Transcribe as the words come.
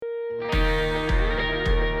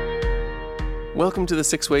Welcome to the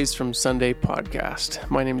Six Ways from Sunday podcast.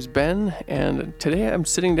 My name is Ben, and today I'm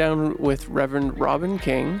sitting down with Reverend Robin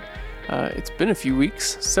King. It's been a few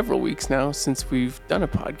weeks, several weeks now, since we've done a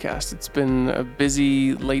podcast. It's been a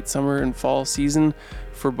busy late summer and fall season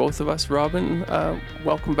for both of us. Robin,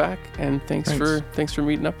 welcome back, and thanks for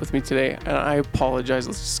meeting up with me today. And I apologize.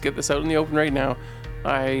 Let's just get this out in the open right now.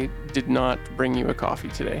 I did not bring you a coffee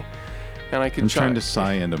today, and I'm trying to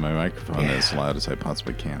sigh into my microphone as loud as I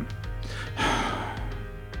possibly can.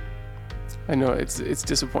 I know it's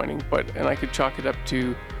disappointing, and I could chalk it up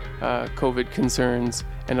to COVID concerns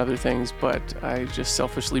and other things, but I just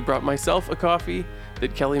selfishly brought myself a coffee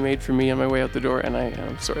that Kelly made for me on my way out the door, and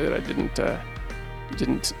I'm sorry that I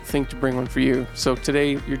didn't think to bring one for you. So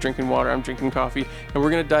today you're drinking water, I'm drinking coffee, and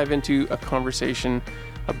we're going to dive into a conversation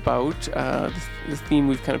about the theme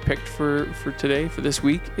we've kind of picked for today, for this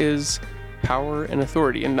week, is power and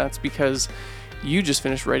authority, and that's because you just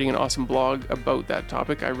finished writing an awesome blog about that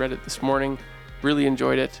topic. I read it this morning, really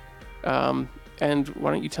enjoyed it. And why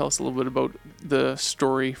don't you tell us a little bit about the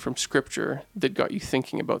story from Scripture that got you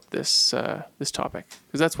thinking about this this topic?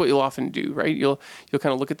 Because that's what you'll often do, right? You'll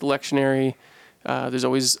kind of look at the lectionary. There's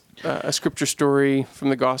always a Scripture story from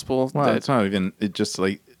the Gospel. Well, it's not even. It just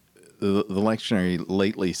like the lectionary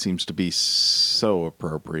lately seems to be so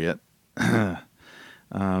appropriate.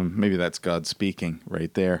 Maybe that's God speaking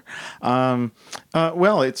right there.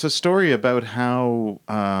 Well, it's a story about how,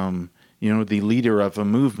 the leader of a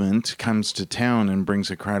movement comes to town and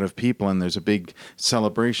brings a crowd of people, and there's a big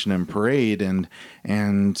celebration and parade,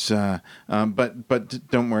 but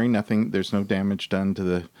don't worry, there's no damage done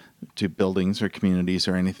to buildings or communities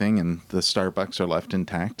or anything, and the Starbucks are left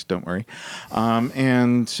intact. Don't worry.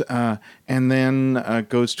 And then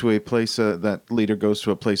goes to a place, that leader goes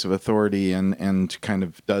to a place of authority and kind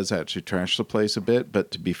of does actually trash the place a bit,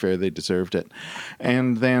 but to be fair, they deserved it.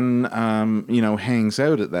 And then, hangs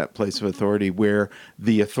out at that place of authority where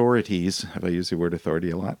the authorities, have I used the word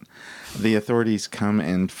authority a lot? The authorities come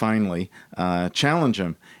and finally challenge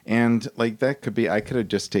him. And like that could be, I could have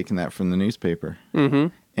just taken that from the newspaper.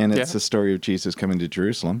 Mm-hmm. And it's the story of Jesus coming to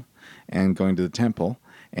Jerusalem and going to the temple.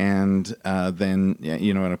 And then,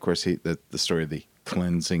 and of course, the story of the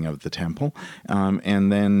cleansing of the temple.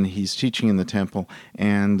 And then he's teaching in the temple,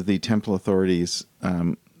 and the temple authorities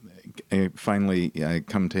finally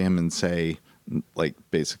come to him and say, like,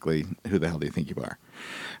 basically, who the hell do you think you are?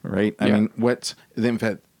 Right? I mean, in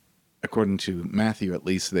fact, according to Matthew, at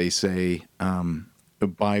least, they say,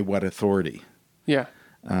 by what authority? Yeah.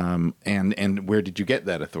 And where did you get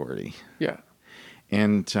that authority? Yeah.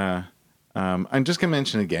 And I'm just going to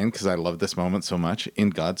mention again, because I love this moment so much,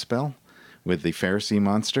 in Godspell with the Pharisee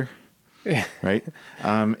monster. Yeah. Right?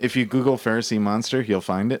 If you Google Pharisee monster, you'll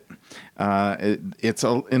find it. It's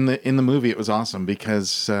in the movie. It was awesome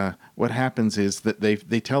because what happens is that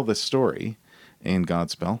they tell this story in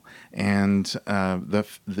Godspell, and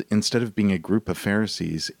instead of being a group of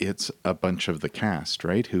Pharisees, it's a bunch of the cast,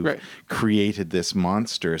 right, who created this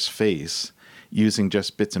monstrous face using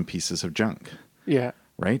just bits and pieces of junk. Yeah.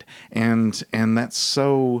 Right? And that's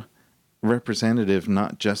so representative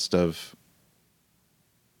not just of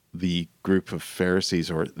the group of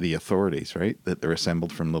Pharisees or the authorities, right, that they're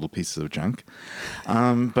assembled from little pieces of junk,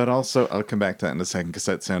 but also, I'll come back to that in a second because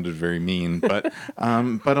that sounded very mean, but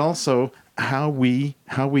also how we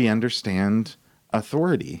understand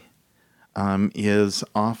authority is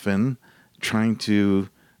often trying to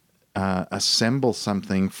assemble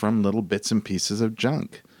something from little bits and pieces of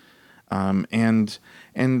junk. And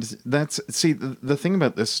that's, see, the thing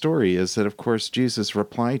about this story is that, of course, Jesus'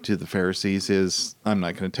 reply to the Pharisees is, I'm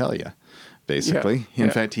not going to tell you, basically. Yeah.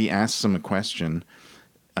 In fact, he asks them a question,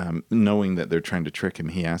 knowing that they're trying to trick him.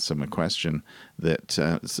 He asks them a question that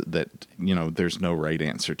there's no right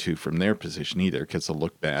answer to from their position either, because they'll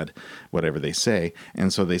look bad, whatever they say.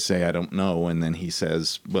 And so they say, I don't know. And then he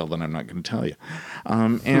says, well, then I'm not going to tell you.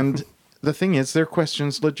 And the thing is, their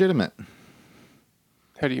question's legitimate.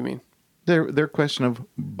 How do you mean? Their question of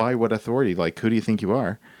by what authority, like, who do you think you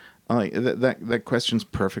are? Like that question's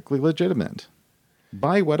perfectly legitimate.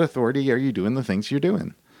 By what authority are you doing the things you're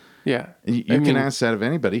doing? Yeah. You can ask that of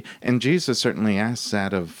anybody. And Jesus certainly asks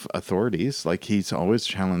that of authorities. Like, he's always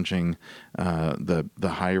challenging the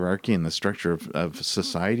hierarchy and the structure of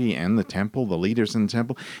society and the temple, the leaders in the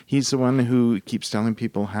temple. He's the one who keeps telling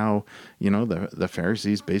people how, the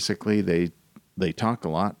Pharisees, basically, they talk a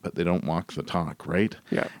lot, but they don't walk the talk, right?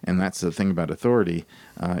 Yeah. And that's the thing about authority,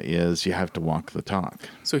 is you have to walk the talk.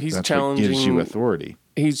 So that's challenging, what gives you authority.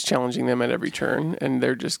 He's challenging them at every turn, and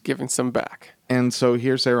they're just giving some back. And so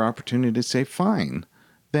here's their opportunity to say, fine,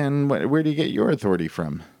 then where do you get your authority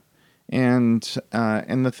from? And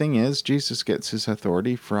the thing is, Jesus gets his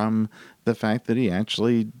authority from the fact that he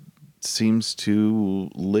actually seems to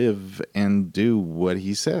live and do what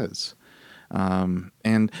he says.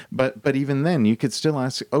 But even then, you could still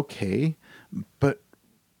ask, okay, but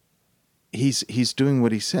he's doing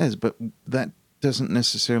what he says, but that doesn't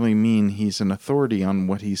necessarily mean he's an authority on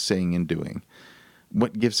what he's saying and doing.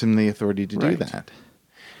 What gives him the authority to do that?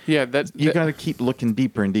 Yeah, you got to keep looking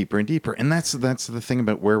deeper and deeper and deeper. And that's the thing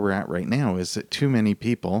about where we're at right now, is that too many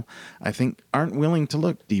people, I think, aren't willing to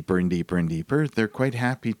look deeper and deeper and deeper. They're quite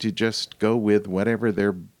happy to just go with whatever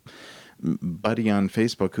their buddy on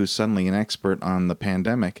Facebook, who's suddenly an expert on the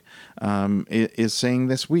pandemic, is saying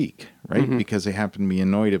this week, right? Mm-hmm. Because they happen to be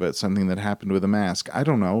annoyed about something that happened with a mask. I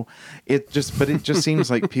don't know. But it just seems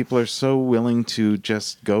like people are so willing to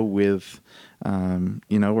just go with,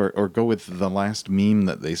 or go with the last meme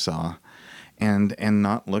that they saw, and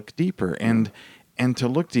not look deeper. And to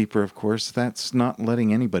look deeper, of course, that's not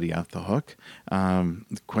letting anybody off the hook.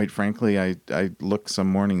 Quite frankly, I look some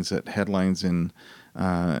mornings at headlines in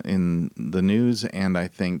the news, and I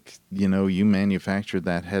think, you manufactured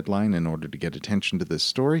that headline in order to get attention to this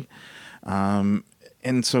story. And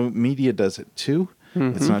so media does it too.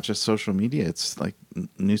 Mm-hmm. It's not just social media. It's like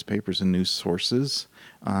newspapers and news sources.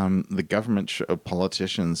 The government,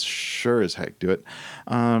 politicians sure as heck do it.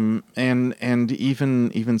 And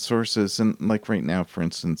even sources, and like right now, for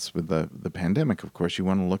instance, with the pandemic, of course, you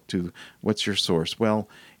want to look to what's your source. Well,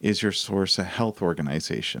 is your source a health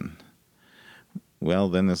organization? Well,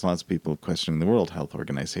 then there's lots of people questioning the World Health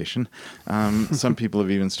Organization. Some people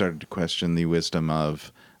have even started to question the wisdom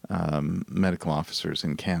of medical officers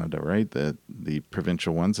in Canada, right? The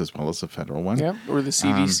provincial ones as well as the federal one. Yeah, or the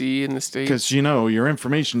CDC in the States. Because, your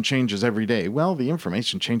information changes every day. Well, the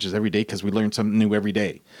information changes every day because we learn something new every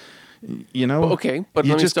day. Okay, but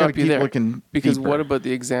let me stop you there. Because deeper. What about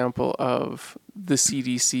the example of the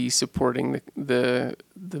CDC supporting the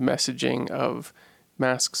messaging of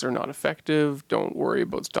masks are not effective, don't worry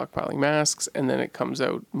about stockpiling masks, and then it comes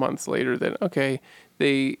out months later that, okay,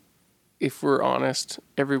 if we're honest,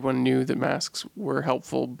 everyone knew that masks were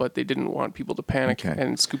helpful, but they didn't want people to panic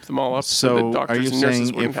and scoop them all up so that doctors and nurses wouldn't have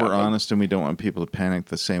them. Are you saying if we're honest and we don't want people to panic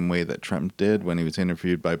the same way that Trump did when he was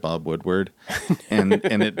interviewed by Bob Woodward, and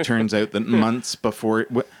it turns out that months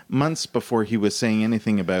before he was saying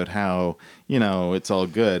anything about how, it's all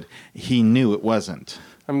good, he knew it wasn't?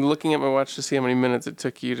 I'm looking at my watch to see how many minutes it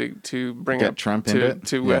took you to bring Get up Trump into it?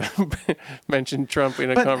 To mention Trump in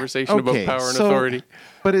a conversation about power and authority.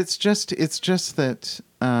 But it's just that it's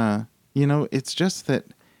just that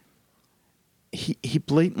he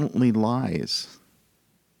blatantly lies.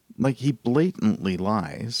 Like, he blatantly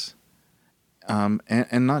lies, and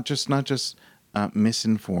not just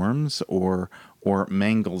misinforms or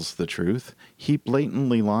mangles the truth. He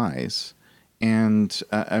blatantly lies. And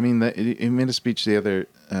he made a speech the other,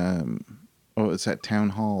 it's at Town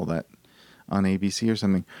Hall that on ABC or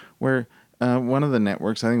something, where one of the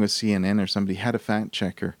networks, I think it was CNN or somebody, had a fact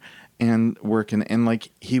checker and working, and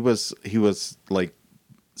like he was like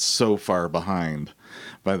so far behind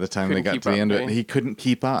by the time they got to the end of it. He couldn't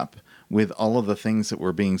keep up with all of the things that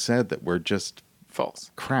were being said that were just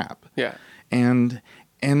false crap. Yeah. And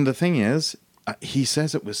the thing is, he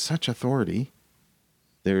says it with such authority.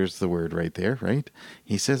 There's the word right there, right?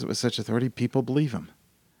 He says it with such authority, people believe him.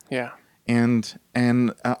 Yeah. And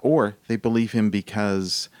or they believe him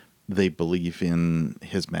because they believe in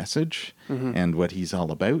his message and what he's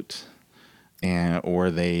all about,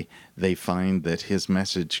 or they find that his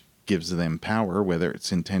message gives them power, whether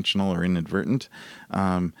it's intentional or inadvertent,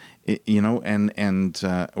 or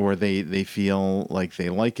they feel like they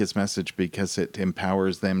like his message because it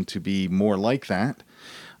empowers them to be more like that.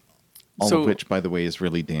 All of which, by the way, is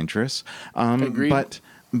really dangerous. Agreed.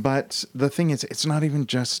 But the thing is, it's not even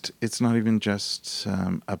just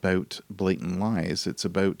about blatant lies. It's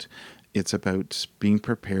about being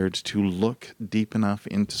prepared to look deep enough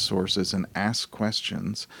into sources and ask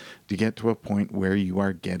questions to get to a point where you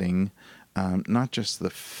are getting not just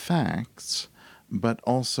the facts, but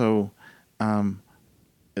also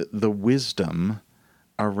the wisdom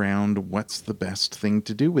around what's the best thing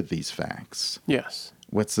to do with these facts. Yes.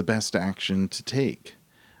 What's the best action to take?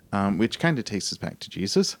 Which kind of takes us back to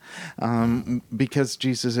Jesus, because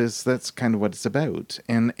that's kind of what it's about.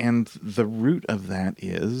 And the root of that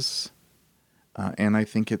is, and I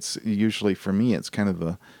think it's usually, for me, it's kind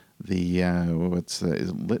of is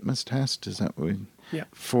it litmus test? Is that what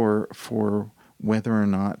for whether or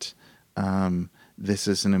not this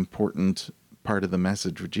is an important part of the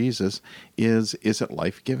message of Jesus, is it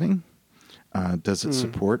life-giving? Does it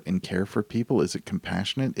support and care for people? Is it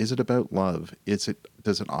compassionate? Is it about love? Does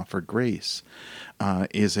it offer grace?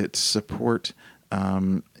 Is it support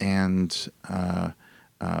and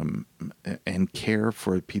care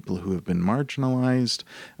for people who have been marginalized?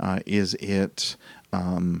 Is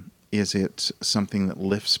it something that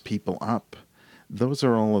lifts people up? Those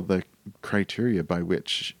are all of the criteria by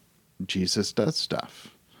which Jesus does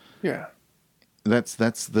stuff. Yeah. That's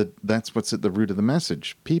what's at the root of the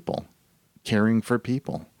message. People, caring for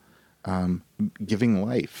people, giving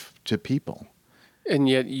life to people. And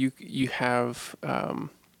yet you have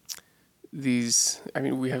these. I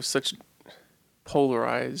mean, we have such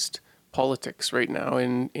polarized politics right now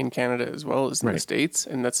in Canada as well as in the States,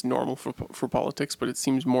 and that's normal for politics, but it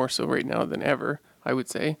seems more so right now than ever, I would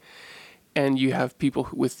say. And you have people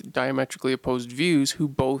with diametrically opposed views who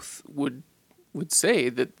both would say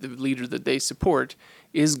that the leader that they support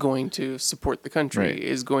is going to support the country,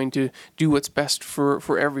 is going to do what's best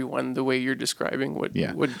for everyone, the way you're describing what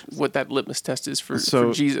that litmus test is for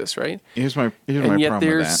Jesus, right? Here's my and problem yet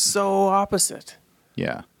they're with that. so opposite.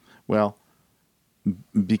 Yeah. Well,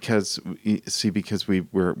 because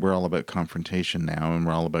we're all about confrontation now, and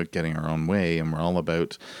we're all about getting our own way, and we're all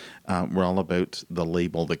about the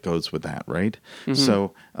label that goes with that, right? Mm-hmm.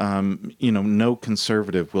 So no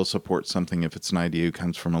conservative will support something if it's an idea that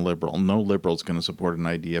comes from a liberal. No liberal is going to support an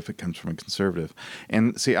idea if it comes from a conservative.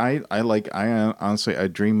 And see, I honestly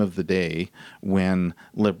dream of the day when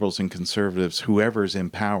liberals and conservatives, whoever's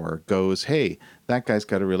in power, goes, "Hey, that guy's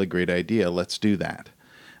got a really great idea. Let's do that."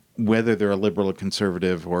 Whether they're a liberal or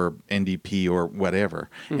conservative or NDP or whatever.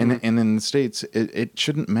 Mm-hmm. And in the States, it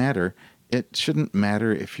shouldn't matter. It shouldn't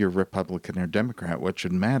matter if you're Republican or Democrat. What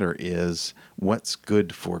should matter is what's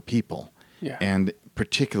good for people. Yeah. And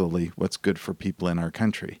particularly what's good for people in our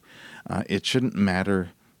country. It shouldn't matter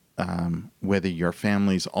whether your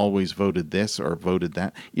family's always voted this or voted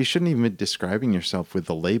that. You shouldn't even be describing yourself with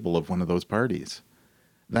the label of one of those parties.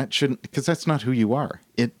 That shouldn't, because that's not who you are.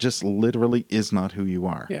 It just literally is not who you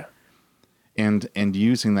are. Yeah. And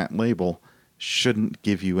using that label shouldn't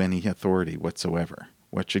give you any authority whatsoever.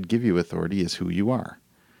 What should give you authority is who you are,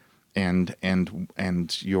 and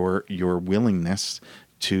your willingness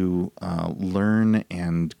to learn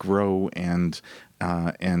and grow and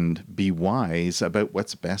be wise about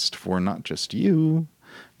what's best for not just you,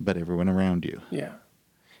 but everyone around you. Yeah.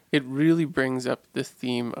 It really brings up the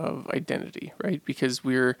theme of identity, right? Because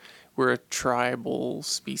we're a tribal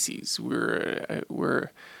species. We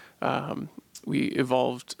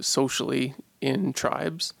evolved socially in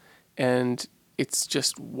tribes, and it's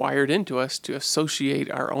just wired into us to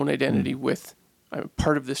associate our own identity with I'm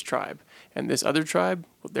part of this tribe, and this other tribe,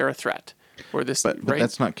 well, they're a threat, or this. But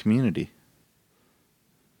that's not community.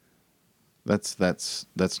 That's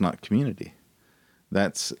not community.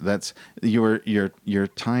 That's you're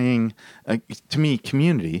tying to me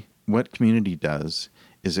community. What community does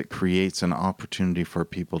is it creates an opportunity for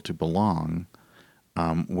people to belong,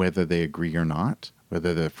 whether they agree or not,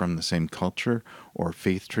 whether they're from the same culture or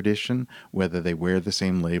faith tradition, whether they wear the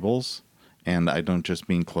same labels. And I don't just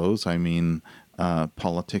mean clothes, I mean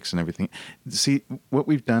politics and everything. See, what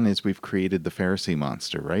we've done is we've created the Pharisee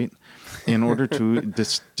monster, right? In order to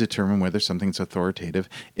determine whether something's authoritative,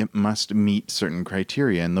 it must meet certain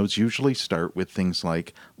criteria. And those usually start with things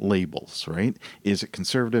like labels, right? Is it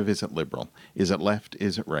conservative? Is it liberal? Is it left?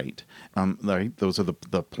 Is it right? Right? Those are the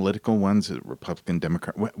political ones, Republican,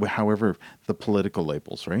 Democrat, however, the political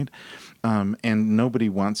labels, right? And nobody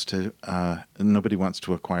wants to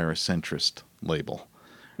acquire a centrist label.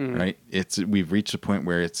 Right? We've reached a point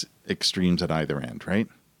where it's extremes at either end, right?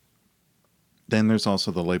 Then there's also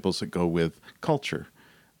the labels that go with culture.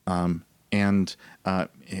 Is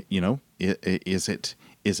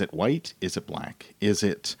it white? Is it black? Is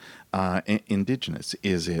it indigenous?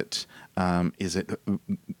 Is it a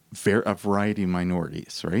variety of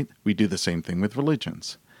minorities, right? We do the same thing with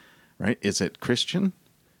religions, right? Is it Christian?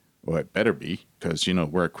 Well, it better be, because,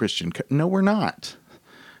 we're a Christian. No, we're not.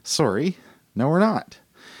 Sorry. No, we're not.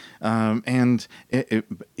 And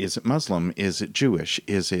is it Muslim? Is it Jewish?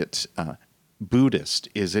 Is it Buddhist?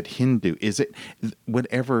 Is it Hindu? Is it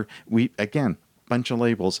whatever? Bunch of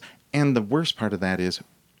labels. And the worst part of that is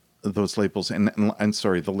those labels. And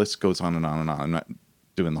sorry, the list goes on and on and on. I'm not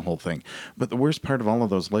doing the whole thing. But the worst part of all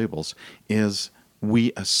of those labels is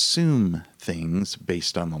we assume things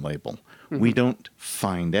based on the label. Mm-hmm. We don't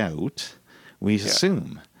find out. We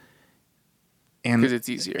assume. And because it's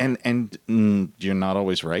easier. and you're not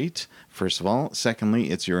always right. First of all, secondly,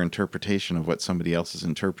 it's your interpretation of what somebody else has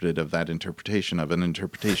interpreted of that interpretation of an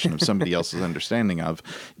interpretation of somebody else's understanding of.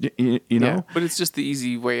 You know, Yeah, but it's just the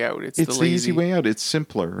easy way out. It's it's the lazy easy way out. It's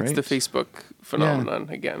simpler, right? It's the Facebook phenomenon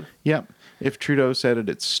again. Yep. If Trudeau said it,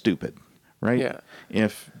 it's stupid, right? Yeah.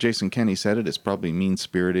 If Jason Kenney said it, it's probably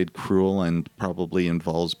mean-spirited, cruel, and probably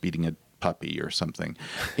involves beating a puppy or something.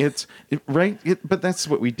 Right. But that's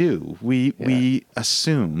what we do. We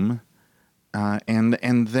assume, and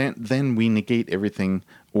then we negate everything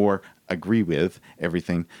or agree with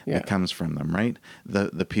everything that comes from them. Right.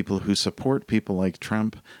 The people who support people like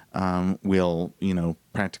Trump will,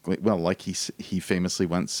 practically, well, like he famously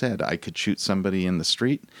once said, I could shoot somebody in the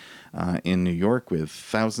street in New York with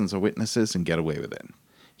thousands of witnesses and get away with it.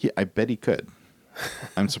 I bet he could.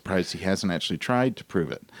 I'm surprised he hasn't actually tried to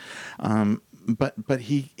prove it. But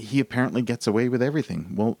he apparently gets away with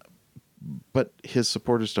everything. Well, but his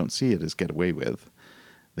supporters don't see it as get away with.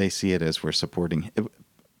 They see it as we're supporting.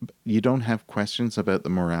 You don't have questions about the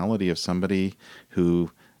morality of somebody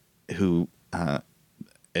who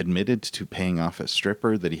admitted to paying off a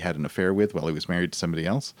stripper that he had an affair with while he was married to somebody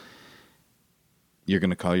else. You're going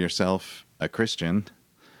to call yourself a Christian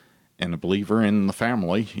and a believer in the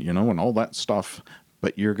family, and all that stuff,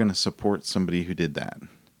 but you're going to support somebody who did that.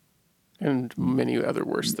 And many other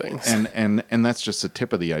worse things. And that's just the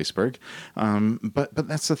tip of the iceberg. But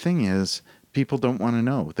that's the thing is, people don't want to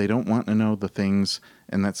know. They don't want to know the things,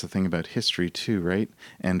 and that's the thing about history too, right?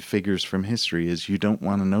 And figures from history is you don't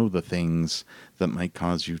want to know the things that might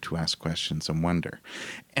cause you to ask questions and wonder.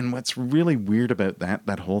 And what's really weird about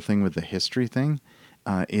that whole thing with the history thing,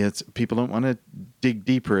 it's people don't want to dig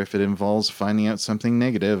deeper if it involves finding out something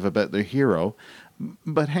negative about their hero.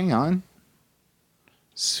 But hang on.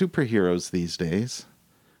 Superheroes these days,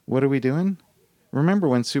 what are we doing? Remember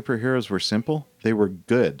when superheroes were simple? They were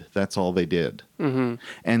good. That's all they did. Mm-hmm.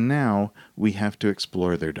 And now we have to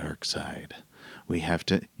explore their dark side. We have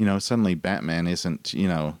to, suddenly Batman isn't,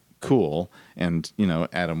 cool and,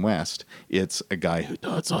 Adam West. It's a guy who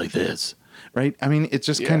talks like this, right? I mean, it's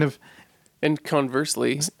just kind of... And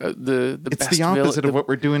conversely, it's the opposite of what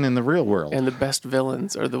we're doing in the real world. And the best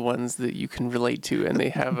villains are the ones that you can relate to, and they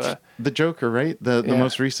have the Joker, right? The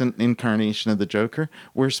most recent incarnation of the Joker.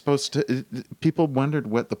 We're supposed to. People wondered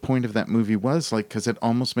what the point of that movie was, because it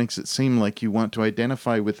almost makes it seem like you want to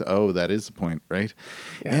identify with. Oh, that is the point, right?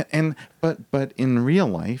 Yeah. But in real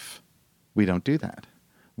life, we don't do that.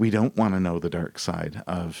 We don't want to know the dark side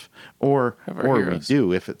of or we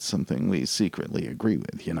do if it's something we secretly agree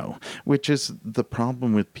with, which is the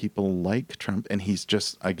problem with people like Trump. And he's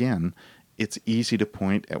just, again, it's easy to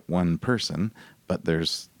point at one person, but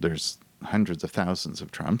there's hundreds of thousands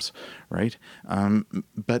of Trumps, right?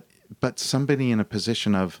 But somebody in a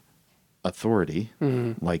position of authority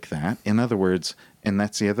like that, in other words, and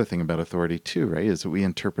that's the other thing about authority too, right, is that we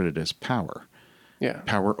interpret it as power. Yeah.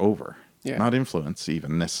 Power over. Yeah. Not influence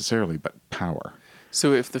even necessarily, but power.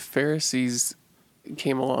 So if the Pharisees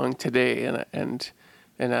came along today and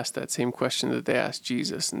asked that same question that they asked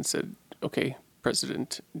Jesus and said, okay,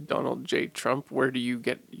 President Donald J. Trump, where do you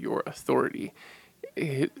get your authority?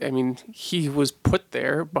 I mean, he was put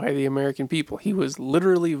there by the American people. He was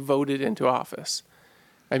literally voted into office.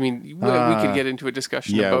 I mean, we could get into a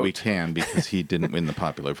discussion about... Yeah, we can, because he didn't win the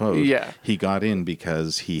popular vote. Yeah. He got in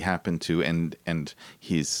because he happened to, and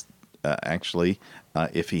he's... actually,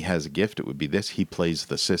 if he has a gift, it would be this. He plays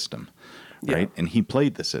the system, right? Yeah. And he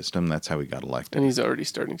played the system. That's how he got elected. And he's already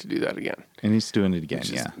starting to do that again. And he's doing it again,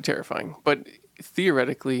 which is terrifying. But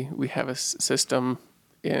theoretically, we have a system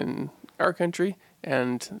in our country,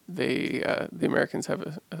 and the Americans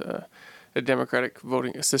have a democratic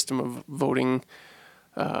voting, a system of voting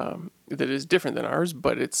that is different than ours,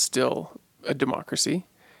 but it's still a democracy.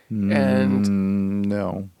 And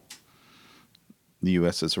no. The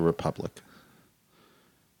U.S. is a republic.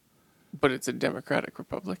 But it's a democratic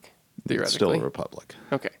republic, theoretically. It's still a republic.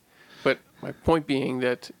 Okay. But my point being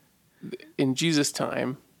that in Jesus'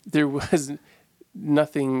 time, there was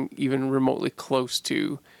nothing even remotely close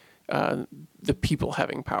to the people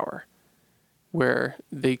having power, where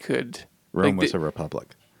they could... Rome was a republic.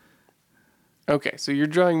 Okay, so you're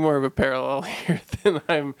drawing more of a parallel here than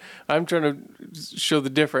I'm trying to show the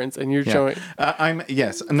difference, and you're showing.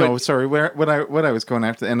 Sorry. What I was going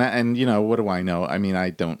after, and what do I know? I mean,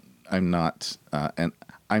 I'm not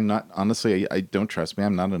honestly. I don't trust me.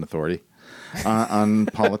 I'm not an authority on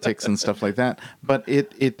politics and stuff like that. But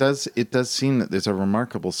it does seem that there's a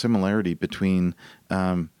remarkable similarity between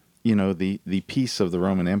the peace of the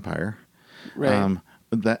Roman Empire, right?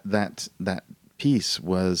 That peace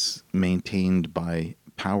was maintained by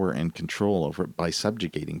power and control over it by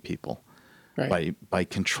subjugating people, Right. by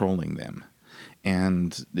controlling them.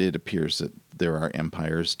 And it appears that there are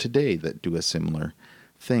empires today that do a similar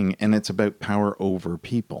thing, and it's about power over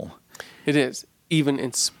people. It is, even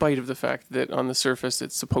in spite of the fact that on the surface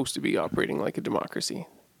it's supposed to be operating like a democracy.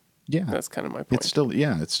 Yeah, That's kind of my point. it's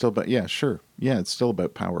still about, yeah, sure, yeah, it's still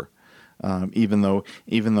about power. Even though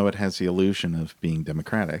it has the illusion of being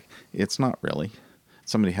democratic, it's not really.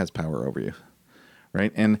 Somebody has power over you,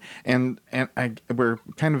 right? We're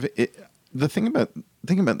kind of the thing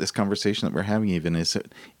about this conversation that we're having even is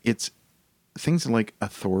that it's things like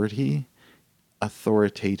authority,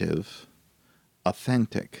 authoritative,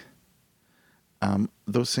 authentic.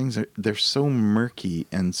 Those things they're so murky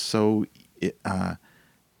and so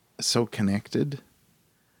connected.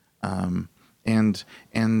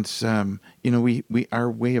 We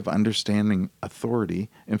our way of understanding authority,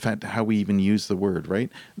 in fact, how we even use the word, right?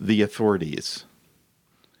 The authorities.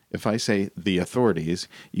 If I say the authorities,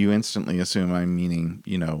 you instantly assume I'm meaning,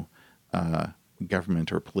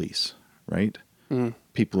 government or police, right?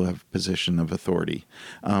 People who have position of authority,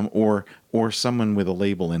 or someone with a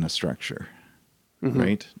label in a structure,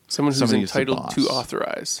 right? Someone who's Somebody the entitled to boss.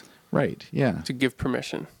 authorize, Right? Yeah. to give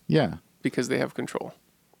permission Yeah. because they have control.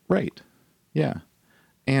 Right. Yeah.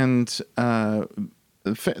 And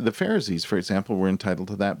the Pharisees, for example, were entitled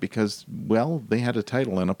to that because, well, they had a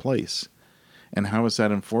title and a place. And how was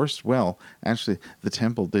that enforced? Well, actually, the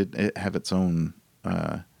temple did have its own.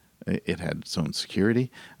 It had its own security.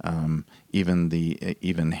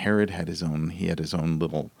 Even Herod had his own. He had his own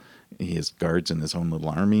little. He has guards and his own little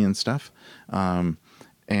army and stuff. But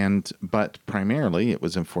primarily, it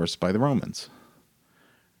was enforced by the Romans.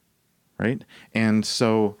 Right, and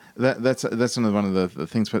so that's another one of the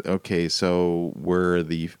things. But okay, so were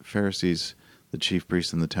the Pharisees, the chief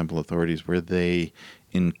priests, and the temple authorities, were they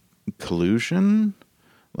in collusion?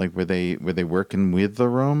 Like were they working with the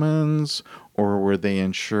Romans, or were they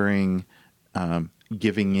ensuring,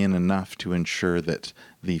 giving in enough to ensure that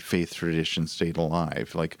the faith tradition stayed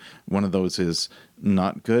alive? Like one of those is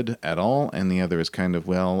not good at all, and the other is kind of,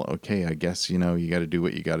 well, okay, I guess you got to do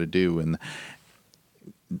what you got to do, and.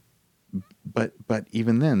 But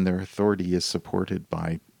even then, their authority is supported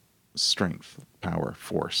by strength, power,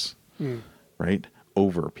 force, right?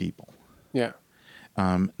 Over people. Yeah.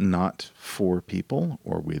 Not for people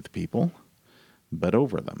or with people, but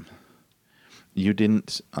over them. You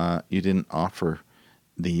didn't offer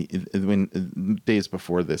when days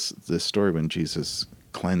before this story when Jesus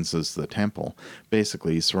cleanses the temple,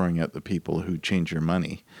 basically he's throwing out the people who change your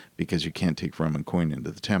money because you can't take Roman coin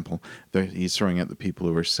into the temple. He's throwing out the people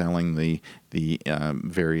who are selling the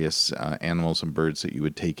various animals and birds that you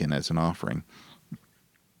would take in as an offering.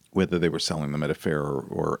 Whether they were selling them at a fair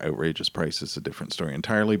or outrageous price is a different story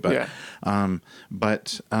entirely. But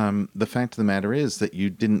the fact of the matter is that you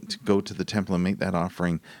didn't go to the temple and make that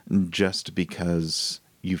offering just because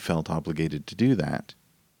you felt obligated to do that.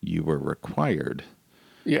 You were required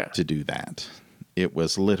to do that. It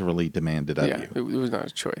was literally demanded of you. It was not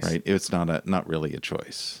a choice. Right? It's not really a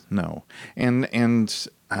choice. No. And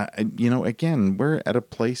again, we're at a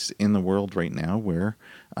place in the world right now where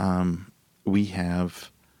we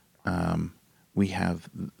have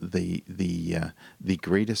the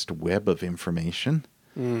greatest web of information,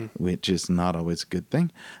 which is not always a good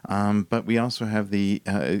thing. But we also have we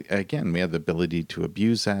have the ability to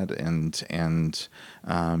abuse that and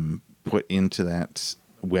put into that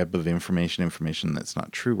web of information that's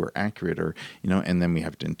not true or accurate, or and then we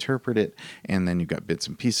have to interpret it, and then you've got bits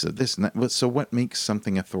and pieces of this and that. So what makes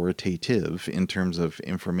something authoritative in terms of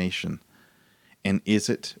information? And is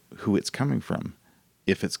it who it's coming from?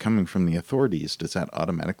 If it's coming from the authorities, does that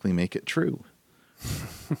automatically make it true?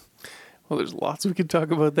 Well, there's lots we could talk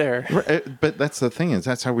about there. But that's the thing, is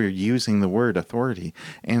that's how we're using the word authority.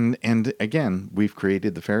 And again, we've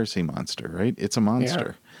created the Pharisee monster, right? It's a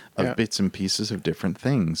monster of bits and pieces of different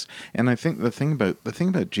things. And I think the thing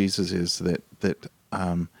about Jesus is that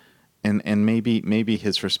and maybe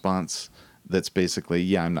his response that's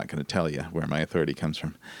basically, I'm not going to tell you where my authority comes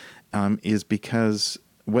from, is because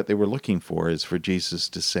what they were looking for is for Jesus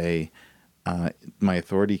to say, my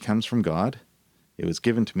authority comes from God. It was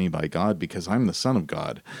given to me by God because I'm the Son of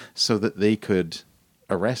God, so that they could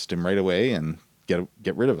arrest him right away and get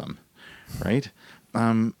rid of him, right?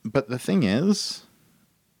 But the thing is,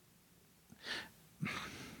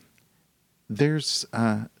 there's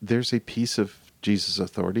a piece of Jesus'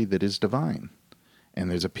 authority that is divine,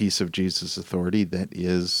 and there's a piece of Jesus' authority that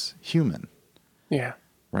is human. Yeah.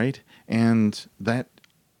 Right? And that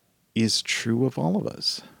is true of all of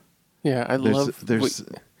us. Yeah,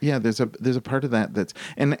 Yeah, there's a part of that that's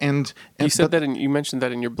and You said but- that, and you mentioned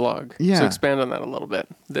that in your blog. Yeah. So expand on that a little bit.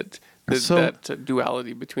 So- That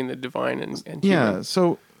duality between the divine and human. yeah.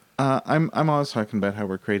 So I'm always talking about how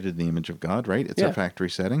we're created in the image of God, right? It's Yeah. a factory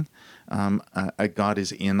setting. God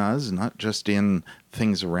is in us, not just in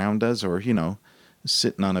things around us, or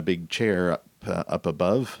sitting on a big chair up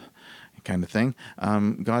above, kind of thing.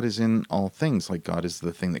 God is in all things. Like, God is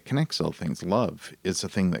the thing that connects all things. Love is the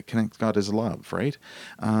thing that connects. God is love, right?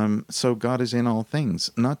 So God is in all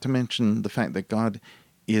things. Not to mention the fact that God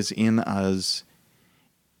is in us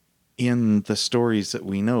in the stories that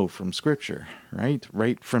we know from Scripture, right?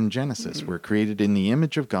 Right from Genesis. We're created in the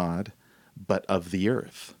image of God, but of the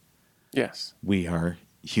earth. Yes. We are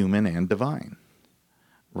human and divine,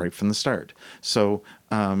 right from the start. So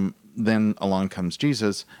then along comes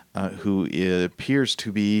Jesus, who appears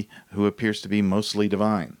to be mostly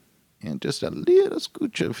divine and just a little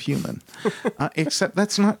scooch of human. Except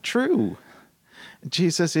that's not true.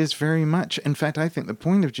 Jesus is very much, in fact, I think the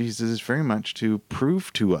point of Jesus is very much to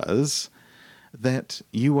prove to us that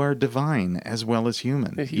you are divine as well as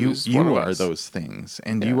human. That he You was one of are us. those things,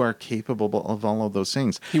 and Yeah. you are capable of all of those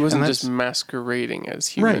things. He wasn't And just that's- masquerading as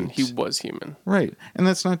human. Right. He was human. right, and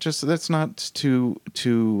that's not to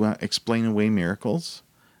explain away miracles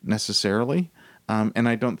necessarily. And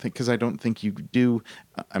I don't think you do.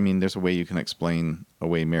 I mean, there's a way you can explain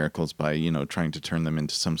away miracles by trying to turn them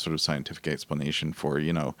into some sort of scientific explanation for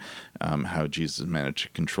how Jesus managed to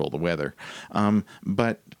control the weather.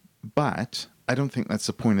 But I don't think that's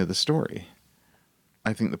the point of the story.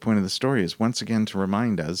 I think the point of the story is once again to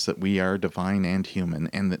remind us that we are divine and human,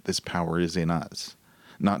 and that this power is in us.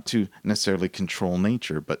 Not to necessarily control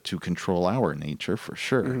nature, but to control our nature for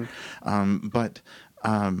sure. But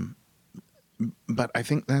I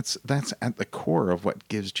think that's at the core of what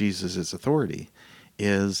gives Jesus his authority,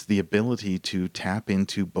 is the ability to tap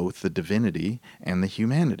into both the divinity and the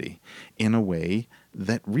humanity in a way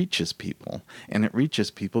that reaches people. And it reaches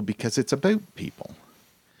people because it's about people.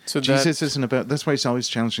 So Jesus isn't about, that's why he's always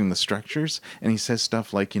challenging the structures. And he says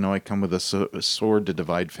stuff like, I come with a sword to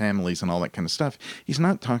divide families and all that kind of stuff. He's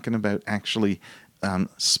not talking about actually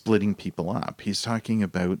splitting people up. He's talking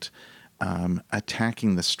about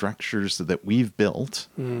attacking the structures that we've built.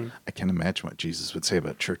 I can't imagine what Jesus would say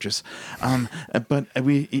about churches. But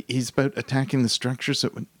he's about attacking the structures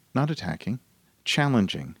that not attacking,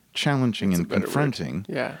 challenging That's a and better word. confronting.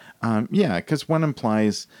 Yeah. Yeah, because one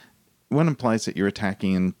implies that you're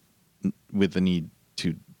attacking with the need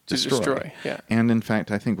to destroy. Yeah. And in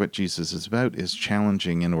fact, I think what Jesus is about is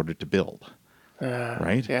challenging in order to build.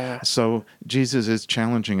 Right? Yeah. So Jesus is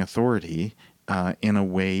challenging authority in a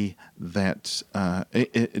way that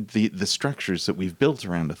the structures that we've built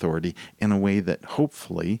around authority in a way that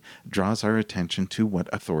hopefully draws our attention to what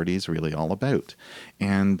authority is really all about.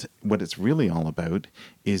 And what it's really all about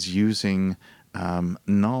is using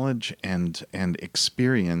knowledge and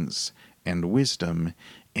experience and wisdom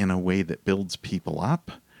in a way that builds people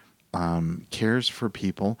up, cares for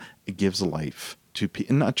people, it gives life to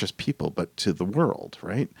not just people, but to the world,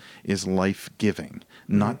 right? Is life-giving,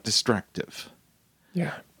 not destructive.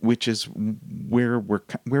 Yeah. Which is where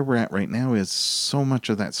we're at right now. Is so much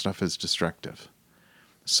of that stuff is destructive.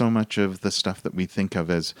 So much of the stuff that we think of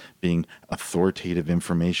as being authoritative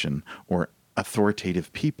information or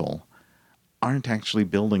authoritative people aren't actually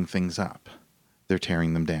building things up. They're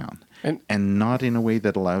tearing them down. And not in a way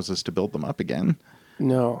that allows us to build them up again,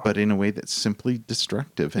 No. but in a way that's simply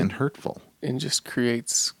destructive and hurtful. And just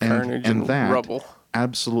creates carnage and that rubble.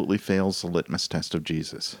 absolutely fails the litmus test of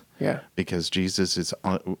Jesus. Yeah. Because Jesus is,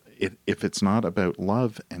 if it's not about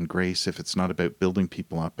love and grace, if it's not about building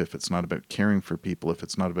people up, if it's not about caring for people, if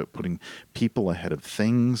it's not about putting people ahead of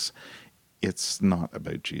things, it's not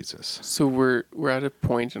about Jesus. So we're at a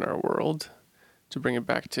point in our world, to bring it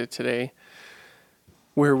back to today,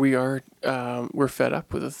 where we're fed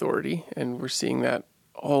up with authority, and we're seeing that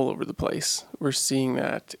all over the place. We're seeing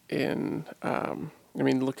that in,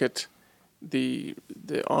 look at the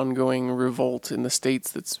ongoing revolt in the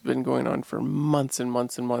States that's been going on for months and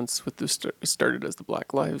months and months. Started as the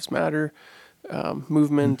Black Lives Matter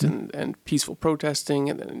movement and peaceful protesting,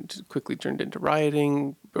 and then it quickly turned into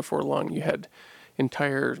rioting. Before long, you had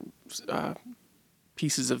entire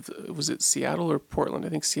pieces of, was it Seattle or Portland? I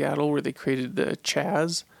think Seattle, where they created the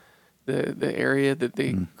Chaz, the area that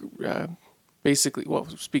they basically, well,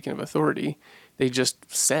 speaking of authority, they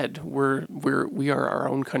just said we are our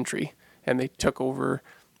own country, and they took over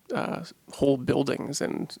whole buildings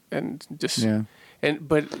and just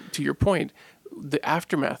but to your point, the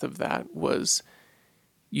aftermath of that was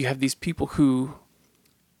you have these people who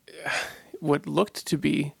what looked to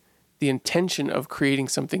be the intention of creating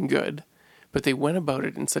something good, but they went about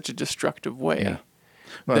it in such a destructive way. Yeah.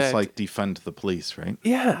 Well, it's that- like defund the police, right?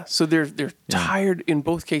 Yeah. So they're tired in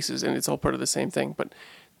both cases, and it's all part of the same thing, but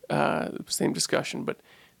same discussion. But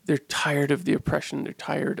they're tired of the oppression. They're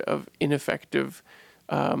tired of ineffective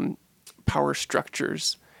power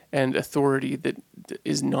structures and authority that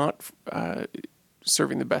is not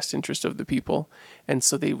serving the best interest of the people. And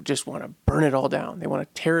so they just want to burn it all down. They want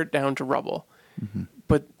to tear it down to rubble. Mm-hmm.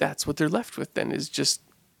 But that's what they're left with then, is just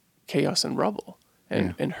chaos and rubble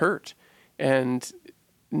and hurt, and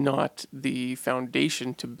not the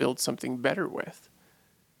foundation to build something better with,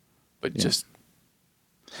 but just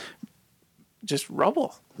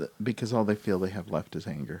rubble. Because all they feel they have left is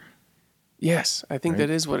anger. Yes, I think that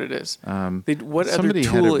is what it is. What other somebody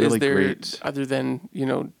had a tool really is there great- other than,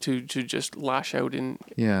 to just lash out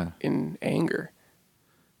in anger?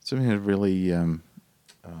 Somebody had really, even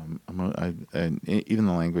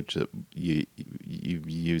the language that you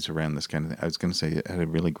use around this kind of thing, I was going to say it had a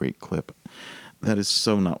really great clip. That is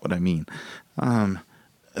so not what I mean.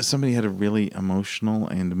 Somebody had a really emotional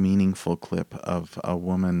and meaningful clip of a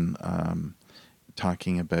woman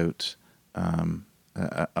talking about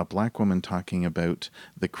a black woman talking about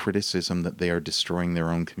the criticism that they are destroying their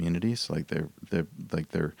own communities, like they're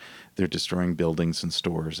destroying buildings and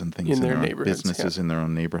stores and things in their own neighborhoods, businesses in their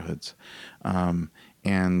own neighborhoods.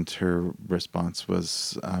 And her response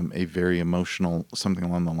was a very emotional, something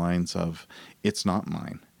along the lines of, "It's not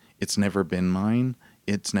mine. It's never been mine.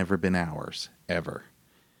 It's never been ours, ever."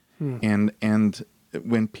 And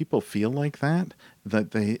when people feel like that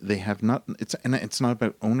they have not, it's not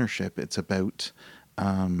about ownership. It's about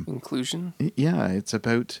Inclusion. Yeah, it's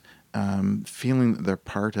about feeling that they're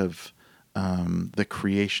part of the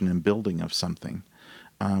creation and building of something.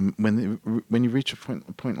 When you reach a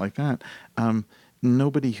point like that,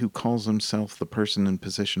 nobody who calls himself the person in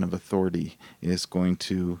position of authority is going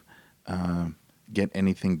to get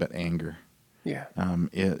anything but anger. Yeah.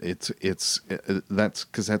 That's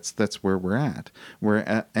because that's where we're at.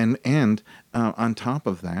 And on top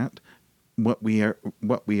of that, what we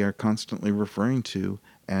are constantly referring to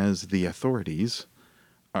as the authorities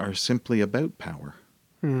are simply about power,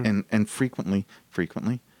 and frequently,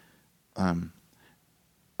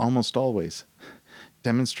 almost always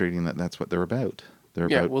demonstrating that that's what they're about. They're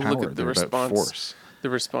about power. Look at the they're response. about force. The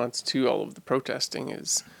response to all of the protesting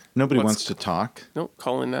is Nobody wants to talk. Nope,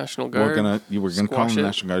 call in National Guard. We're gonna call in the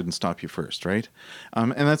National Guard and stop you first, right?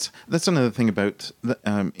 And that's another thing about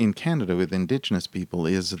in Canada with Indigenous people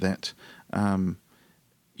is that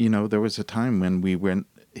there was a time when we went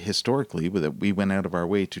out of our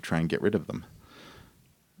way to try and get rid of them.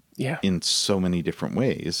 Yeah. In so many different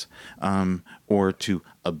ways, or to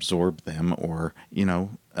absorb them, or now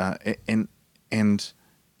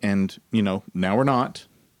we're not,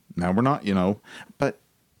 but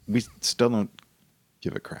we still don't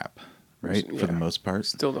give a crap, right? Yeah. For the most part,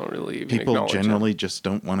 Still don't really even people acknowledge generally it. just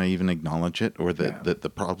don't want to even acknowledge it, or that the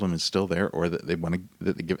problem is still there, or that they want to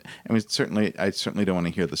that they give. I certainly don't want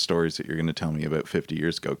to hear the stories that you're going to tell me about 50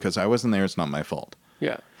 years ago, because I wasn't there. It's not my fault.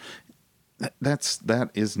 Yeah. That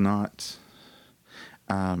is not,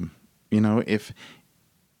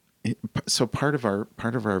 so part of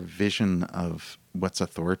our vision of what's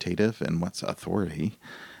authoritative and what's authority,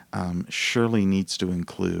 surely needs to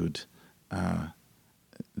include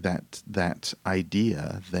that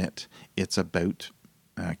idea that it's about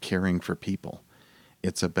caring for people.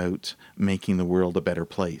 It's about making the world a better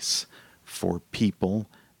place for people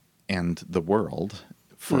and the world,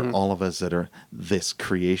 for all of us that are this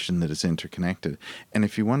creation that is interconnected. And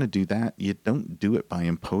if you want to do that, you don't do it by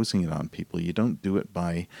imposing it on people. You don't do it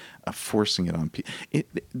by forcing it on people.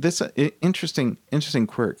 This interesting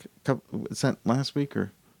quirk. Was that last week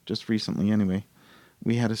or just recently anyway?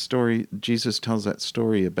 We had a story. Jesus tells that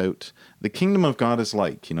story about the kingdom of God is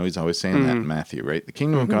like. He's always saying that in Matthew, right? The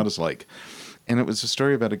kingdom of God is like. And it was a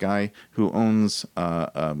story about a guy who owns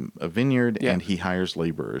a vineyard, and he hires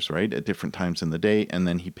laborers, right, at different times in the day, and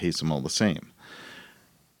then he pays them all the same.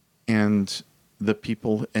 And the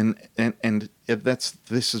people, and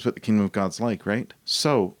this is what the kingdom of God's like, right?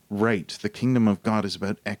 So, right, the kingdom of God is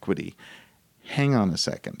about equity. Hang on a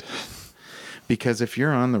second. Because if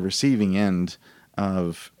you're on the receiving end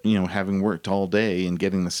of, having worked all day and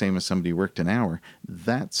getting the same as somebody who worked an hour,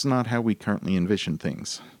 that's not how we currently envision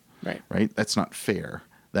things. Right? That's not fair.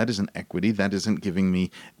 That isn't equity. That isn't giving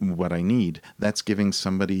me what I need. That's giving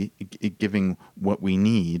what we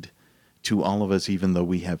need to all of us, even though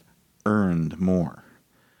we have earned more.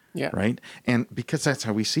 Yeah. Right. And because that's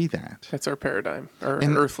how we see that. That's our paradigm, our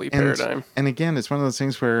And, earthly paradigm. And again, it's one of those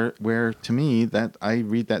things where to me that I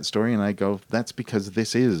read that story and I go, that's because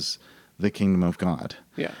this is the kingdom of God.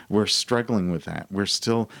 Yeah. We're struggling with that. We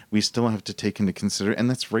still have to take into consider, and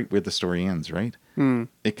that's right where the story ends, right?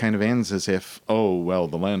 It kind of ends as if, oh, well,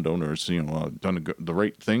 the landowner's, done the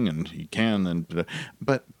right thing and he can,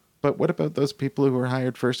 but what about those people who were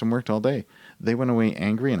hired first and worked all day? They went away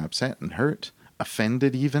angry and upset and hurt,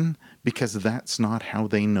 offended even, because that's not how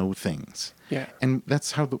they know things. Yeah. And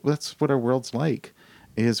that's what our world's like,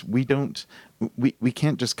 is we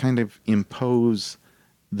can't just kind of impose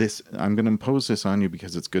this. I'm going to impose this on you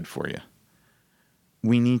because it's good for you.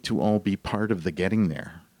 We need to all be part of the getting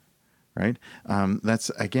there, right? That's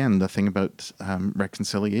again the thing about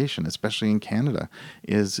reconciliation, especially in Canada,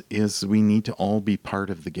 is we need to all be part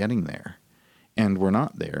of the getting there, and we're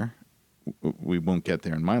not there. We won't get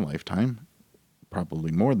there in my lifetime.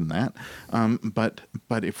 Probably more than that. But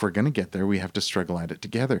if we're going to get there, we have to struggle at it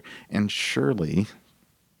together. And surely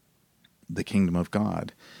the kingdom of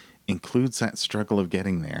God includes that struggle of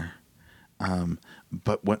getting there.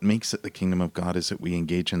 But what makes it the kingdom of God is that we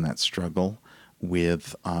engage in that struggle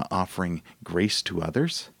with offering grace to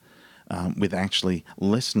others, with actually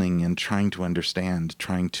listening and trying to understand,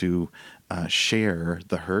 trying to share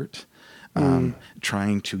the hurt,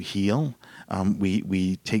 trying to heal.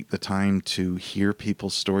 We take the time to hear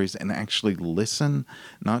people's stories and actually listen,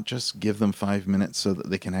 not just give them 5 minutes so that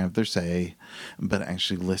they can have their say, but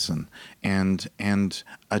actually listen and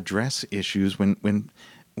address issues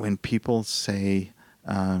when people say,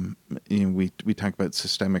 we talk about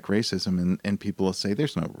systemic racism and people will say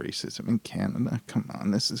there's no racism in Canada. Come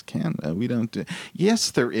on, this is Canada. We don't do.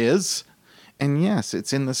 Yes, there is. And yes,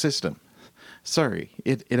 it's in the system. Sorry,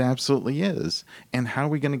 it absolutely is. And how are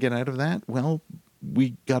we going to get out of that? Well,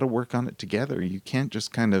 we got to work on it together. You can't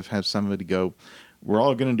just kind of have somebody go, we're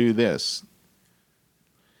all going to do this.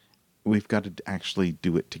 We've got to actually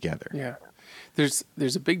do it together. Yeah. There's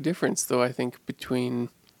a big difference, though, I think, between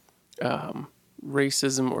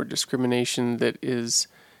racism or discrimination that is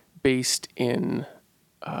based in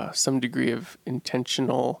some degree of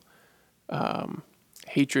intentional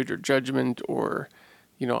hatred or judgment, or,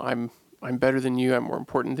 I'm better than you, I'm more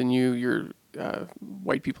important than you,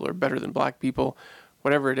 white people are better than black people,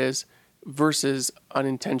 whatever it is, versus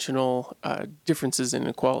unintentional differences in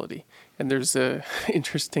equality. And there's a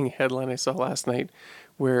interesting headline I saw last night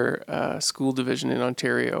where a school division in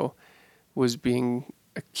Ontario was being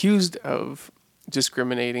accused of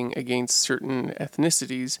discriminating against certain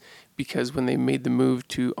ethnicities because when they made the move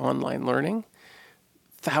to online learning,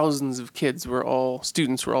 thousands of students were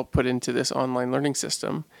all put into this online learning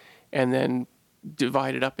system and then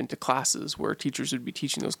divided up into classes where teachers would be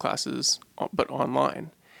teaching those classes, but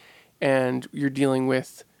online. And you're dealing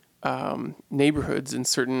with neighborhoods in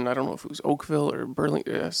certain, I don't know if it was Oakville or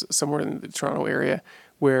Burlington, somewhere in the Toronto area,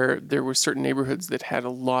 where there were certain neighborhoods that had a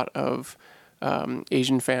lot of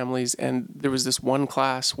Asian families. And there was this one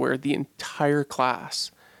class where the entire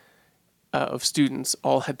class of students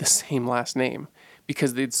all had the same last name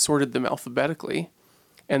because they'd sorted them alphabetically.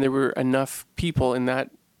 And there were enough people in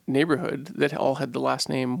that neighborhood that all had the last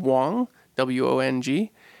name Wong,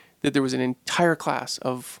 W-O-N-G, that there was an entire class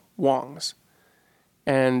of Wongs.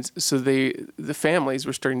 And so the families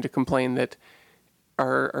were starting to complain that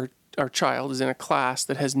our child is in a class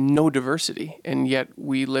that has no diversity, and yet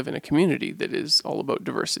we live in a community that is all about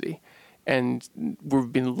diversity. And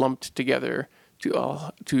we've been lumped together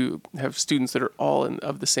to have students that are all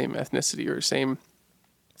of the same ethnicity or same,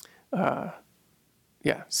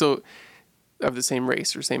 so of the same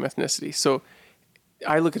race or same ethnicity. So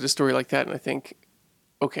I look at a story like that and I think,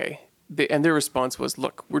 okay. And their response was,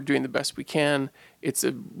 look, we're doing the best we can. It's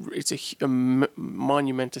a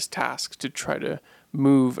monumentous task to try to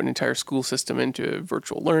move an entire school system into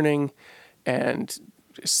virtual learning and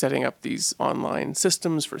setting up these online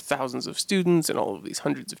systems for thousands of students and all of these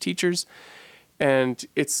hundreds of teachers. And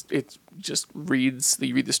it just reads,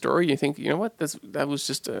 you read the story, you think, you know what, that was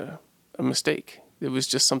just a mistake. It was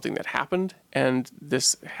just something that happened, and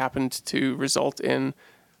this happened to result in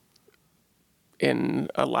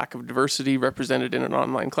a lack of diversity represented in an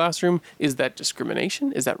online classroom. Is that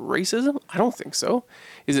discrimination? Is that racism? I don't think so.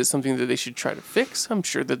 Is it something that they should try to fix? I'm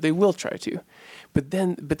sure that they will try to. But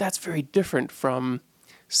that's very different from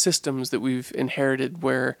systems that we've inherited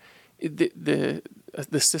where the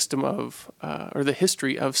system of or the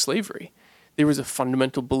history of slavery. There was a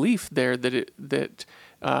fundamental belief there that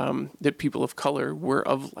people of color were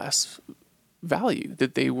of less value,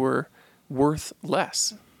 that they were worth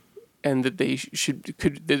less, and that they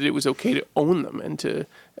that it was okay to own them and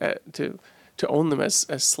to to own them as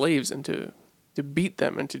slaves and to beat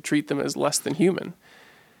them and to treat them as less than human.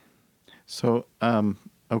 So,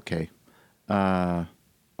 okay.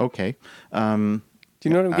 Okay. Do you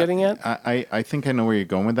know what I'm getting at? I think I know where you're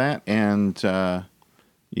going with that. And,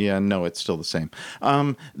 yeah, no, it's still the same.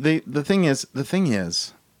 The thing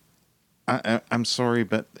is, I'm sorry,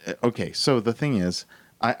 but, okay. So the thing is,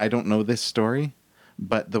 I don't know this story,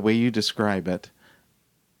 but the way you describe it,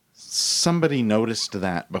 somebody noticed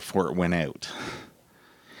that before it went out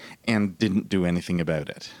and didn't do anything about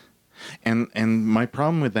it. And my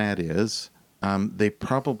problem with that is they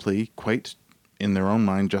probably quite in their own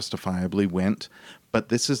mind justifiably went, but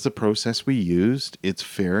this is the process we used. It's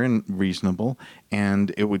fair and reasonable,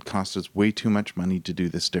 and it would cost us way too much money to do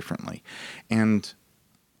this differently. And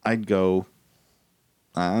I'd go,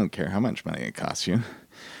 I don't care how much money it costs you.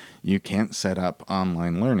 You can't set up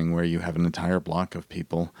online learning where you have an entire block of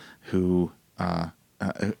people who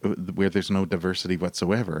where there's no diversity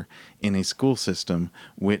whatsoever in a school system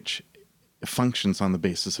which functions on the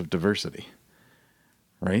basis of diversity,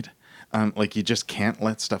 right? Like you just can't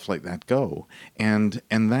let stuff like that go, and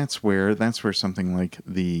that's where something like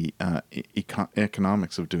the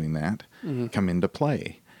economics of doing that come into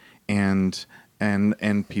play, and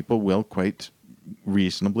people will quite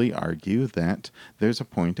reasonably argue that there's a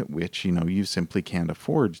point at which you simply can't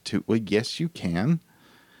afford to. Well, yes, you can.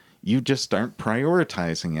 You just aren't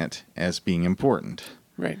prioritizing it as being important.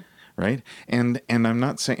 Right. Right. And I'm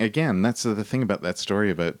not saying, again, that's the thing about that story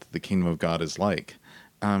about the kingdom of God is like,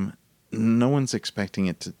 no one's expecting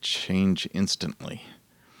it to change instantly.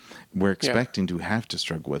 We're expecting to have to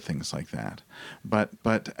struggle with things like that.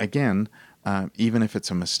 But again, even if it's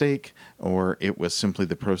a mistake or it was simply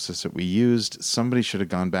the process that we used, somebody should have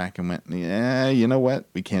gone back and went, yeah, you know what?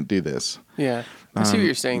 We can't do this. Yeah. I see what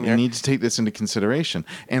you're saying there. You need to take this into consideration.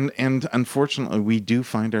 And unfortunately, we do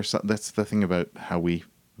find ourselves, that's the thing about how we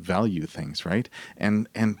value things, right? And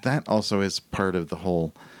that also is part of the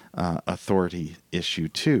whole authority issue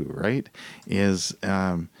too, right? Is,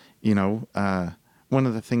 one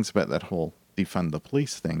of the things about that whole defund the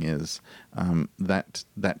police thing is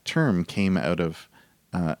that term came out of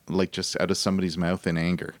just out of somebody's mouth in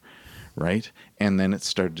anger, right? And then it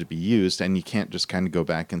started to be used, and you can't just kind of go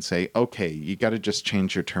back and say, okay, you got to just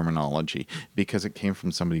change your terminology because it came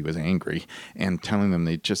from somebody who was angry and telling them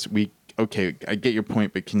okay, I get your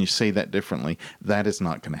point, but can you say that differently? That is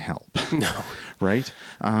not going to help. No. Right?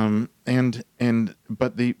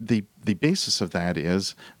 But the basis of that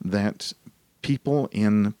is that people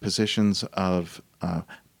in positions of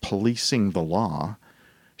policing the law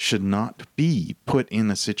should not be put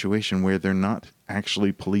in a situation where they're not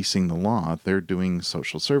actually policing the law. They're doing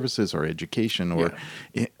social services or education or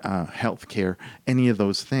healthcare, any of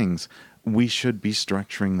those things. We should be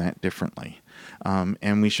structuring that differently.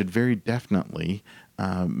 And we should very definitely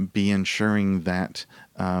be ensuring that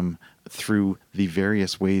through the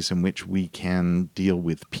various ways in which we can deal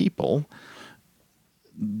with people,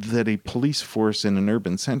 that a police force in an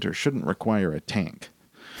urban center shouldn't require a tank.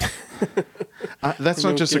 That's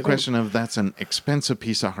not just a question of that's an expensive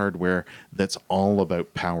piece of hardware that's all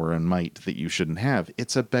about power and might that you shouldn't have.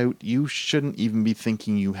 It's about you shouldn't even be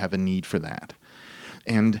thinking you have a need for that.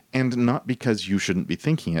 And not because you shouldn't be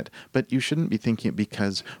thinking it, but you shouldn't be thinking it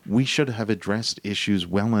because we should have addressed issues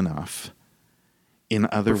well enough in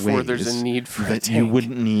other Before ways there's a need for that you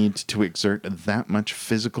wouldn't need to exert that much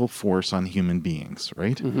physical force on human beings,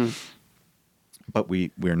 right? Mm-hmm. But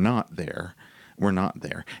we're not there. We're not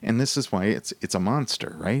there. And this is why it's a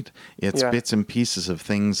monster, right? It's bits and pieces of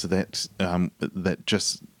things that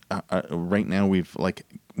just right now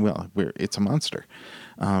it's a monster.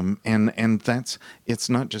 And that's, it's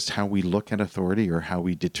not just how we look at authority or how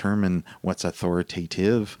we determine what's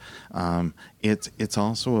authoritative. It's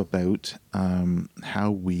also about how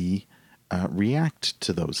we react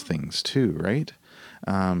to those things too, right?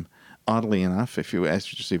 Oddly enough, if you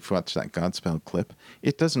watch that Godspell clip,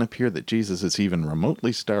 it doesn't appear that Jesus is even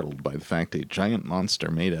remotely startled by the fact a giant monster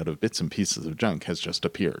made out of bits and pieces of junk has just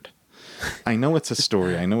appeared. I know it's a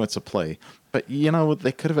story, I know it's a play, but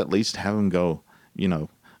they could have at least have him go,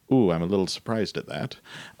 ooh, I'm a little surprised at that.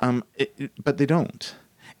 But they don't.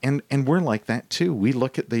 And we're like that too. We'll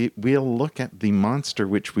look at the monster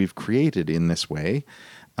which we've created in this way,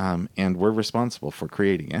 and we're responsible for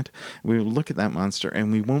creating it. We look at that monster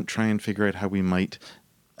and we won't try and figure out how we might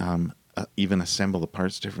even assemble the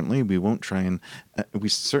parts differently. We won't try and we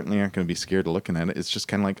certainly aren't going to be scared of looking at it. It's just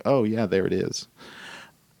kind of like, oh yeah, there it is.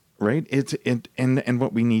 Right? And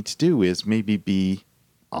what we need to do is maybe be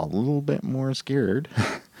a little bit more scared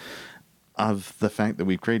of the fact that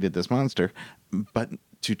we've created this monster, but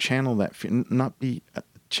to channel that fear, not be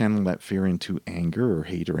channel that fear into anger or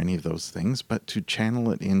hate or any of those things, but to channel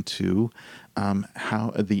it into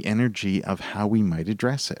how the energy of how we might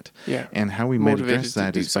address it. Yeah. And how we might Motivated address to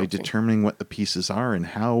that do is by something. determining what the pieces are and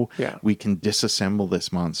how Yeah. we can disassemble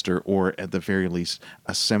this monster, or at the very least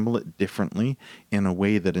assemble it differently in a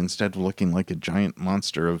way that instead of looking like a giant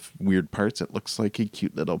monster of weird parts, it looks like a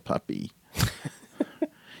cute little puppy.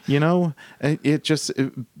 You know, it just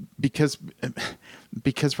because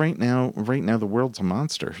right now the world's a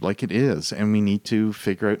monster, like it is, and we need to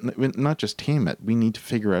figure out, not just tame it. We need to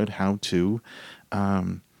figure out how to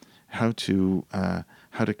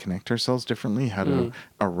connect ourselves differently, how to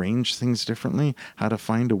arrange things differently, how to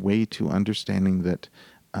find a way to understanding that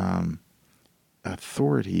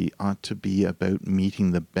authority ought to be about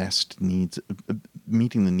meeting the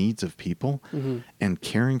needs of people and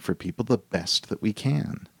caring for people the best that we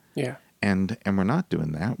can. Yeah. And we're not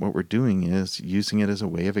doing that. What we're doing is using it as a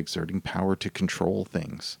way of exerting power to control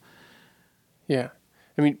things. Yeah.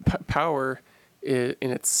 I mean, power in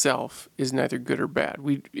itself is neither good or bad.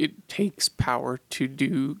 It takes power to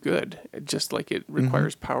do good, just like it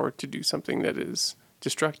requires power to do something that is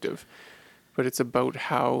destructive. But it's about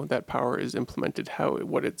how that power is implemented,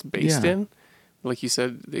 what it's based in. Like you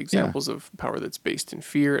said, the examples of power that's based in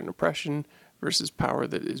fear and oppression versus power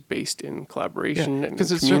that is based in collaboration and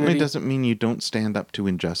because it community. certainly doesn't mean you don't stand up to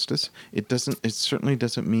injustice. It certainly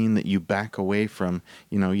doesn't mean that you back away from,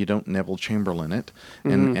 you don't Neville Chamberlain it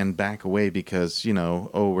and back away because,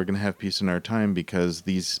 we're going to have peace in our time because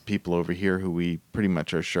these people over here who we pretty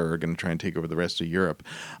much are sure are going to try and take over the rest of Europe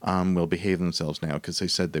will behave themselves now because they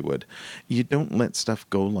said they would. You don't let stuff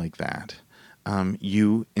go like that.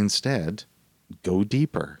 You instead go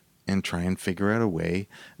deeper and try and figure out a way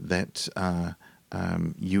that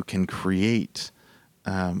you can create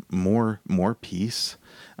more peace.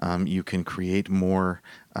 You can create more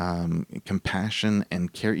compassion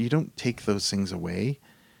and care. You don't take those things away.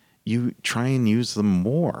 You try and use them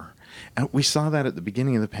more. And we saw that at the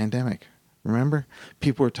beginning of the pandemic. Remember?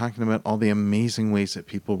 People were talking about all the amazing ways that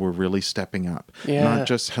people were really stepping up. Yeah. Not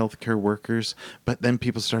just healthcare workers, but then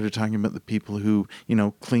people started talking about the people who,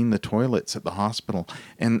 clean the toilets at the hospital.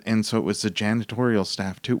 And so it was the janitorial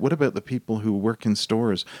staff too. What about the people who work in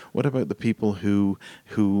stores? What about the people who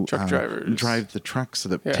Truck drivers. drive the trucks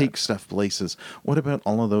that take stuff places? What about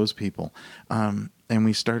all of those people? And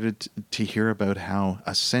we started to hear about how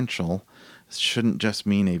essential shouldn't just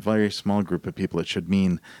mean a very small group of people. It should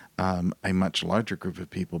mean a much larger group of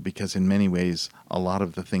people, because in many ways, a lot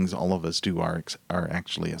of the things all of us do are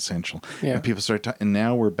actually essential. Yeah. And people start and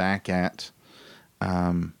now we're back at,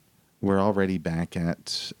 we're already back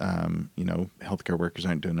at, healthcare workers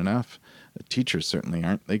aren't doing enough. Teachers certainly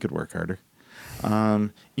aren't. They could work harder.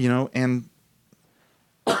 And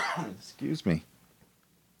excuse me.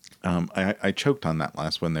 I choked on that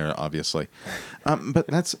last one there, obviously. But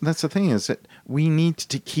that's the thing, is that we need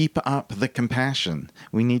to keep up the compassion.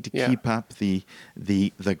 We need to keep up the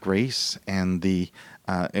grace and the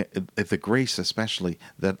grace, especially,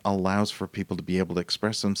 that allows for people to be able to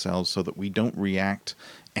express themselves so that we don't react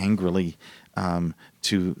angrily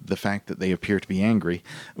to the fact that they appear to be angry.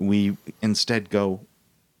 We instead go,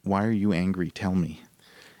 why are you angry? Tell me.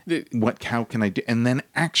 How can I do? And then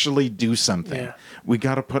actually do something. Yeah. We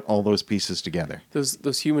got to put all those pieces together.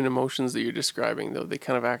 Those human emotions that you're describing, though, they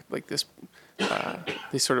kind of act like this.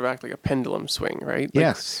 They sort of act like a pendulum swing, right? Like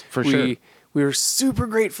Yes, for sure. We were super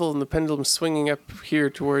grateful, and the pendulum swinging up here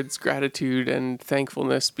towards gratitude and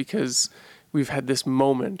thankfulness because we've had this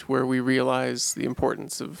moment where we realize the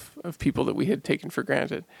importance of people that we had taken for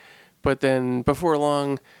granted. But then before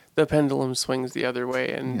long, the pendulum swings the other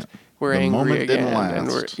way, and we're angry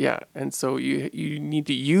again. And so you need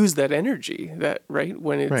to use that energy,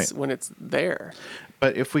 when it's there.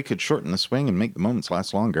 But if we could shorten the swing and make the moments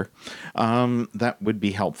last longer, that would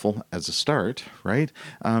be helpful as a start, right?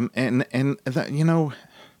 And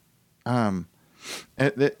that,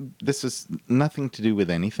 this is nothing to do with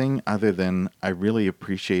anything other than I really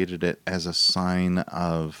appreciated it as a sign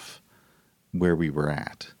of where we were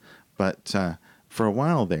at. But for a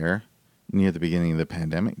while there, near the beginning of the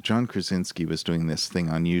pandemic, John Krasinski was doing this thing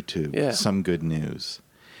on YouTube, Some Good News.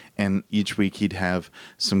 And each week he'd have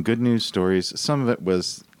some good news stories. Some of it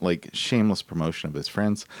was like shameless promotion of his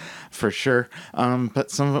friends, for sure.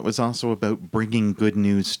 But some of it was also about bringing good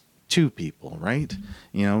news to people, right?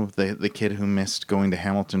 The kid who missed going to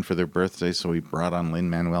Hamilton for their birthday, so he brought on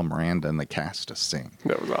Lin-Manuel Miranda and the cast to sing.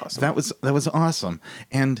 That was awesome. That was awesome.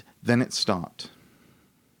 And then it stopped.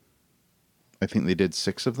 I think they did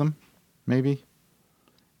 6 of them, maybe.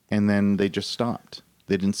 And then they just stopped.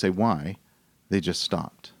 They didn't say why. They just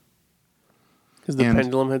stopped. Because the And-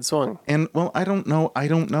 pendulum had swung. And well, I don't know.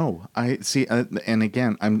 I see, and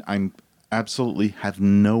again, I'm absolutely have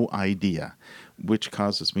no idea, which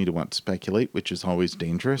causes me to want to speculate, which is always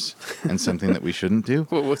dangerous and something that we shouldn't do.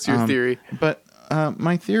 Well, what's your theory? But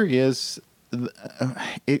my theory is,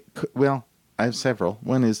 well, I have several.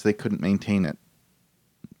 One is they couldn't maintain it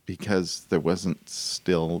because there wasn't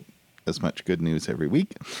still as much good news every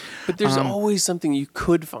week. But there's always something you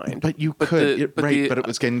could find. But you But could, the- but the- but it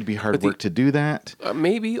was going to be hard but the- work to do that.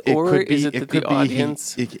 Maybe, It or could is be- it that could the be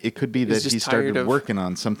audience... it could be that just he started tired of- working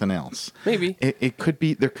on something else. Maybe. It could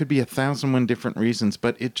be, there could be 1,001 different reasons,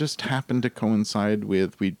 but it just happened to coincide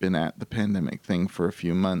with, we'd been at the pandemic thing for a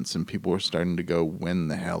few months and people were starting to go, when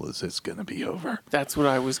the hell is this going to be over? That's what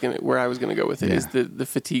where I was gonna go with it, is Yeah. the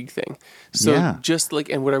fatigue thing. So Yeah. just like,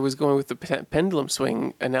 and what I was going with the pendulum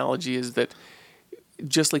swing analogy is that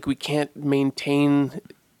just like we can't maintain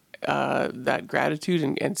that gratitude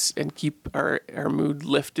and keep our mood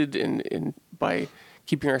lifted in by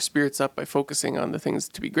keeping our spirits up by focusing on the things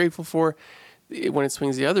to be grateful for, when it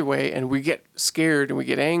swings the other way and we get scared and we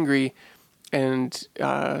get angry and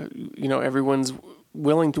everyone's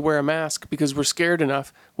willing to wear a mask because we're scared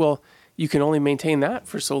enough. Well, you can only maintain that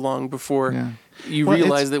for so long before Yeah. you Well,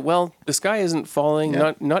 realize that, well, the sky isn't falling.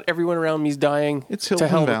 Yeah. Not everyone around me is dying. It's hills to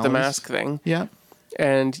hell and with the valleys. mask thing. Yeah.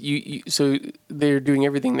 And so they're doing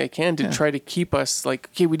everything they can to Yeah. try to keep us like,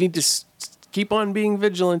 okay, we need to keep on being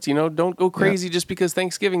vigilant. Don't go crazy just because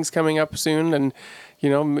Thanksgiving's coming up soon, and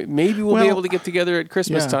maybe we'll be Well, able to get together at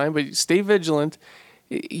Christmas yeah. time. But stay vigilant.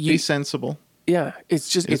 Be sensible. Yeah,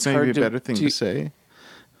 it's It's maybe hard a better thing to say.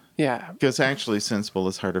 Yeah, Because actually, sensible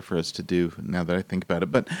is harder for us to do now that I think about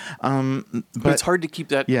it. But it's hard to keep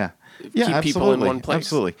that. Yeah, keep absolutely, people in one place.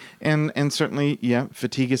 Absolutely, and certainly, yeah,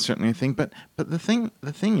 fatigue is certainly a thing. But the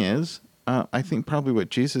thing is, I think probably what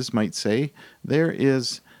Jesus might say there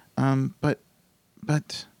is, but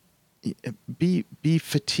be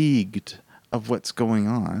fatigued of what's going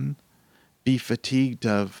on. Be fatigued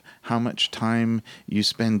of how much time you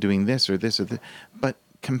spend doing this or this or that. But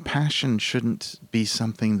compassion shouldn't be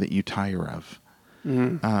something that you tire of.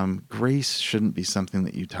 Grace shouldn't be something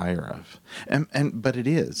that you tire of. But it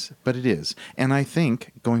is. And I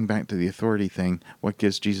think, going back to the authority thing, what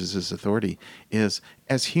gives Jesus his authority is,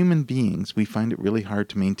 as human beings, we find it really hard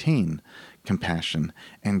to maintain compassion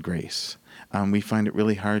and grace. We find it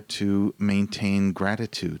really hard to maintain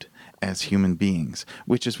gratitude as human beings,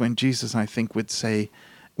 which is when Jesus, I think, would say,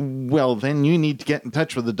 well, then you need to get in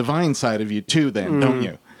touch with the divine side of you too, then, don't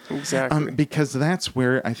you? Exactly. Because that's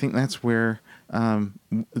where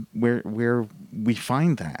where we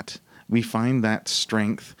find that. We find that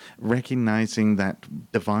strength, recognizing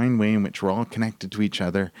that divine way in which we're all connected to each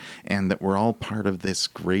other, and that we're all part of this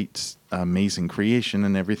great, amazing creation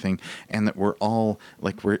and everything, and that we're all,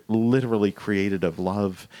 like, we're literally created of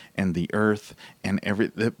love and the earth and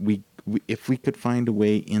that we if we could find a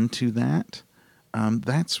way into that,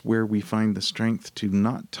 that's where we find the strength to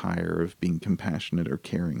not tire of being compassionate or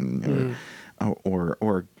caring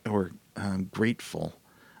or grateful.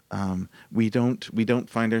 We don't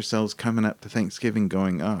find ourselves coming up to Thanksgiving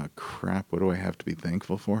going, oh crap, what do I have to be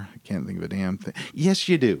thankful for? I can't think of a damn thing. Yes,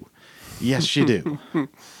 you do. Yes, you do.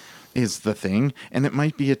 Is the thing, and it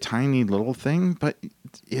might be a tiny little thing, but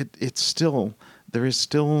it's still, there is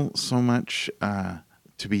still so much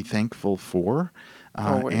to be thankful for,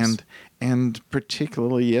 and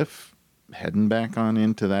particularly if heading back on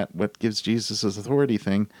into that, what gives Jesus his authority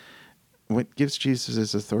thing. What gives Jesus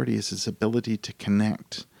his authority is his ability to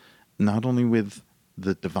connect not only with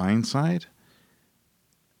the divine side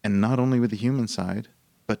and not only with the human side,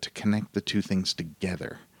 but to connect the two things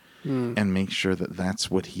together and make sure that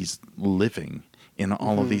that's what he's living in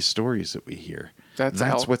all of these stories that we hear.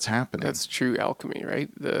 That's what's happening. That's true alchemy,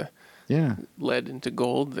 right? The lead into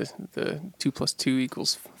gold, the 2 + 2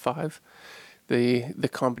 = 5. The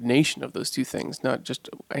combination of those two things, not just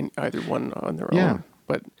either one on their own,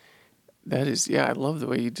 but that is, I love the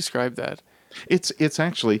way you describe that. It's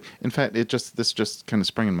actually, in fact, this just kind of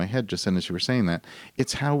sprang in my head just then as you were saying that.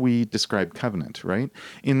 It's how we describe covenant, right?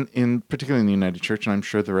 In particularly in the United Church, and I'm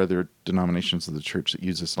sure there are other denominations of the church that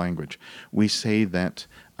use this language. We say that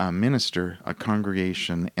a minister, a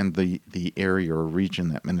congregation, and the area or region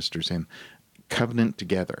that ministers in covenant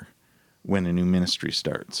together when a new ministry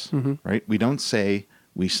starts, right? We don't say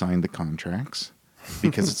we signed the contracts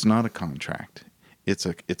because it's not a contract. It's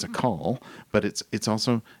a call, but it's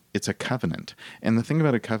also a covenant. And the thing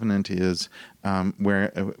about a covenant is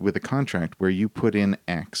where with a contract where you put in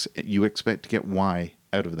X, you expect to get Y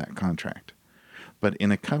out of that contract. But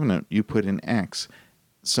in a covenant, you put in X,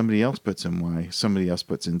 somebody else puts in Y, somebody else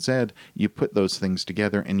puts in Z. You put those things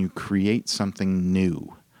together and you create something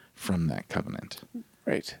new from that covenant.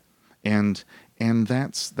 Right. And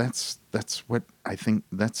that's what I think,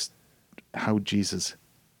 that's how Jesus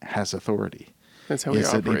has authority. That's how he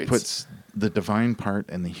is that operates. he puts the divine part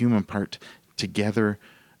and the human part together,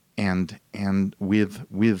 and with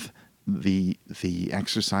the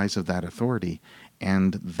exercise of that authority,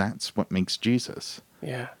 and that's what makes Jesus.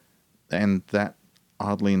 Yeah. And that,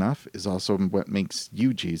 oddly enough, is also what makes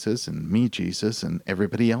you Jesus and me Jesus and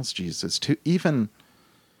everybody else Jesus too. Even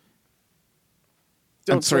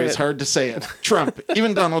I'm sorry, it's hard to say it. Trump,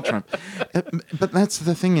 even Donald Trump. But that's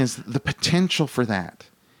the thing, is the potential for that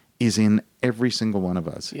is in every single one of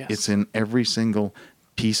us. Yes. It's in every single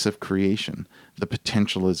piece of creation. The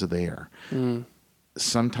potential is there.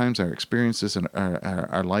 Sometimes our experiences and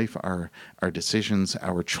our life, our decisions,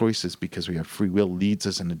 our choices, because we have free will, leads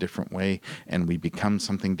us in a different way and we become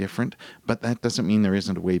something different. But that doesn't mean there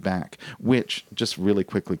isn't a way back, which, just really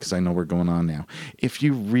quickly, because I know we're going on now, if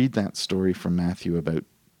you read that story from Matthew about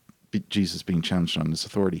Jesus being challenged on his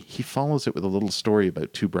authority, he follows it with a little story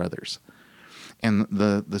about two brothers. And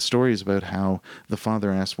the story is about how the father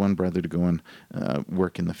asked one brother to go and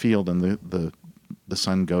work in the field, and the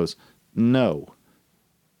son goes, no.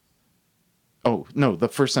 Oh, no, the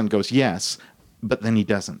first son goes, yes, but then he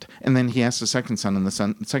doesn't. And then he asks the second son, and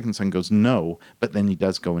the second son goes, no, but then he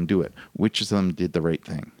does go and do it. Which of them did the right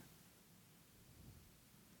thing?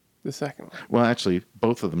 The second one. Well, actually,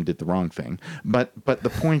 both of them did the wrong thing. But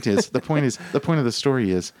the point is, the point of the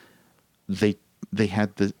story is they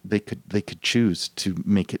could choose to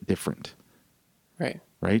make it different.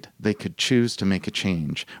 Right? They could choose to make a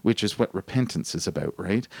change, which is what repentance is about,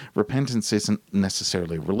 right? Repentance isn't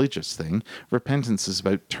necessarily a religious thing. Repentance is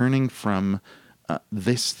about turning from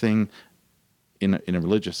this thing in a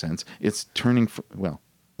religious sense. It's turning from, well,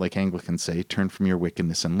 like Anglicans say, turn from your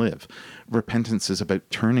wickedness and live. Repentance is about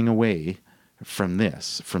turning away from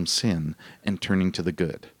this, from sin, and turning to the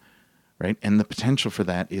good, right? And the potential for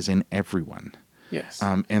that is in everyone. Yes.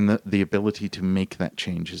 And the ability to make that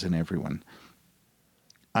change is in everyone.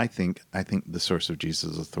 I think the source of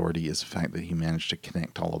Jesus' authority is the fact that he managed to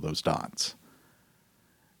connect all of those dots.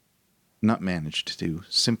 Not managed to,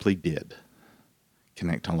 simply did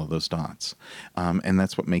connect all of those dots. And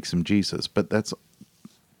that's what makes him Jesus. But that's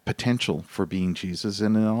potential for being Jesus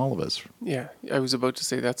in all of us. Yeah, I was about to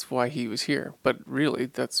say that's why he was here, but really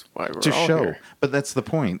that's why we're to all show. here. But that's the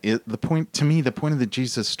point. The point of the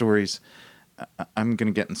Jesus stories, I'm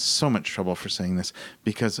going to get in so much trouble for saying this,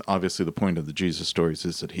 because obviously the point of the Jesus stories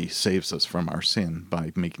is that he saves us from our sin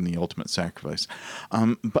by making the ultimate sacrifice.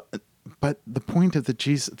 But the point of the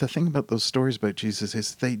thing about those stories about Jesus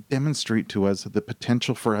is they demonstrate to us the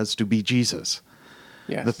potential for us to be Jesus.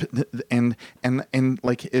 Yes. And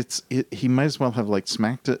like he might as well have like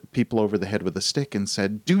smacked people over the head with a stick and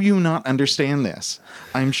said, "Do you not understand this?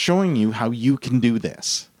 I'm showing you how you can do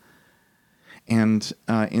this." And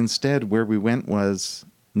instead, where we went was,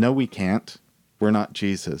 no, we can't. We're not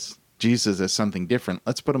Jesus. Jesus is something different.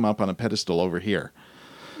 Let's put him up on a pedestal over here.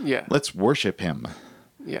 Yeah. Let's worship him.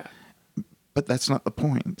 Yeah. But that's not the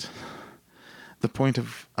point. The point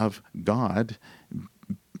of God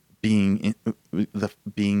being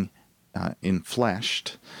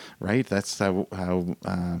infleshed, right? That's how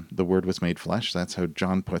the Word was made flesh. That's how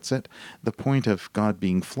John puts it. The point of God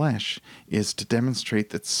being flesh is to demonstrate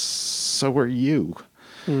that so are you,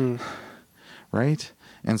 right?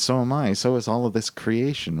 And so am I. So is all of this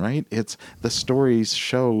creation, right? It's the stories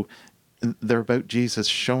show. They're about Jesus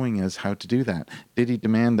showing us how to do that. Did he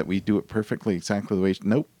demand that we do it perfectly, exactly the way?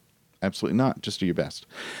 Nope, absolutely not. Just do your best.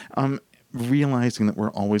 Realizing that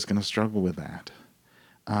we're always going to struggle with that.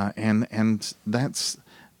 And that's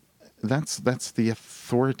the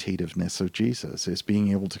authoritativeness of Jesus, is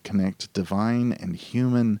being able to connect divine and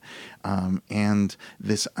human, and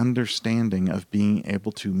this understanding of being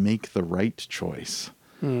able to make the right choice.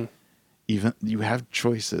 Even you have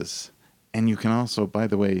choices, and you can also, by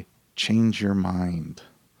the way, change your mind.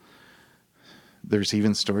 There's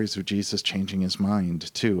even stories of Jesus changing his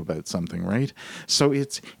mind too about something, right? So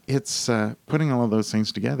it's putting all of those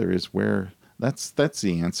things together is where that's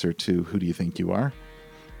the answer to who do you think you are?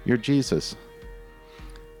 You're Jesus.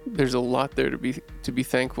 There's a lot there to be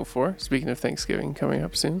thankful for. Speaking of Thanksgiving coming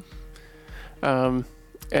up soon, and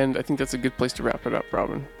I think that's a good place to wrap it up,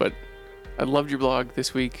 Robin. But I loved your blog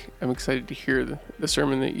this week. I'm excited to hear the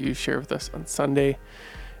sermon that you share with us on Sunday.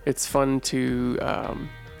 It's fun to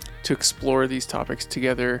explore these topics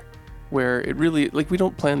together, where it really, like, we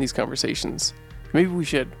don't plan these conversations. Maybe we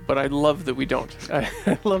should, but I love that we don't.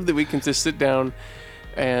 I love that we can just sit down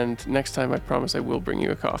And next time, I promise I will bring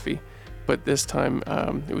you a coffee. But this time,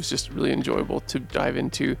 it was just really enjoyable to dive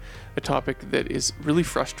into a topic that is really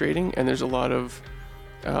frustrating, and there's a lot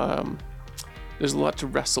to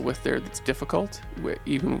wrestle with there that's difficult,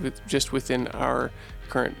 even within our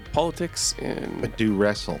current politics. But do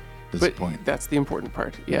wrestle is the point. That's the important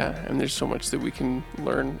part, yeah. And there's so much that we can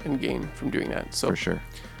learn and gain from doing that. So for sure.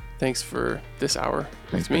 Thanks for this hour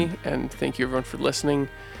with me, and thank you everyone for listening.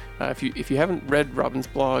 If you haven't read Robin's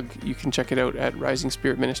blog, you can check it out at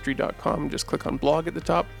risingspiritministry.com. Just click on blog at the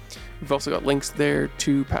top. We've also got links there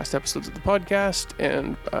to past episodes of the podcast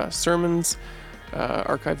and sermons,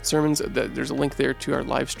 archived sermons. There's a link there to our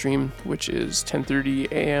live stream, which is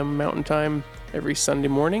 10:30 a.m. Mountain Time every Sunday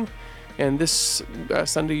morning. And this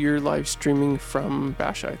Sunday, you're live streaming from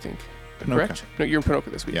Basha, I think. Ponoka. Correct? No, you're in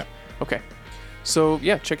Ponoka this week. Yeah. Okay. So,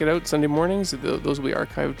 yeah, check it out Sunday mornings. Those will be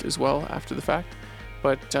archived as well after the fact.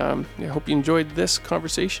 But I hope you enjoyed this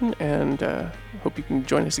conversation, and hope you can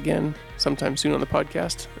join us again sometime soon on the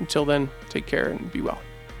podcast. Until then, take care and be well.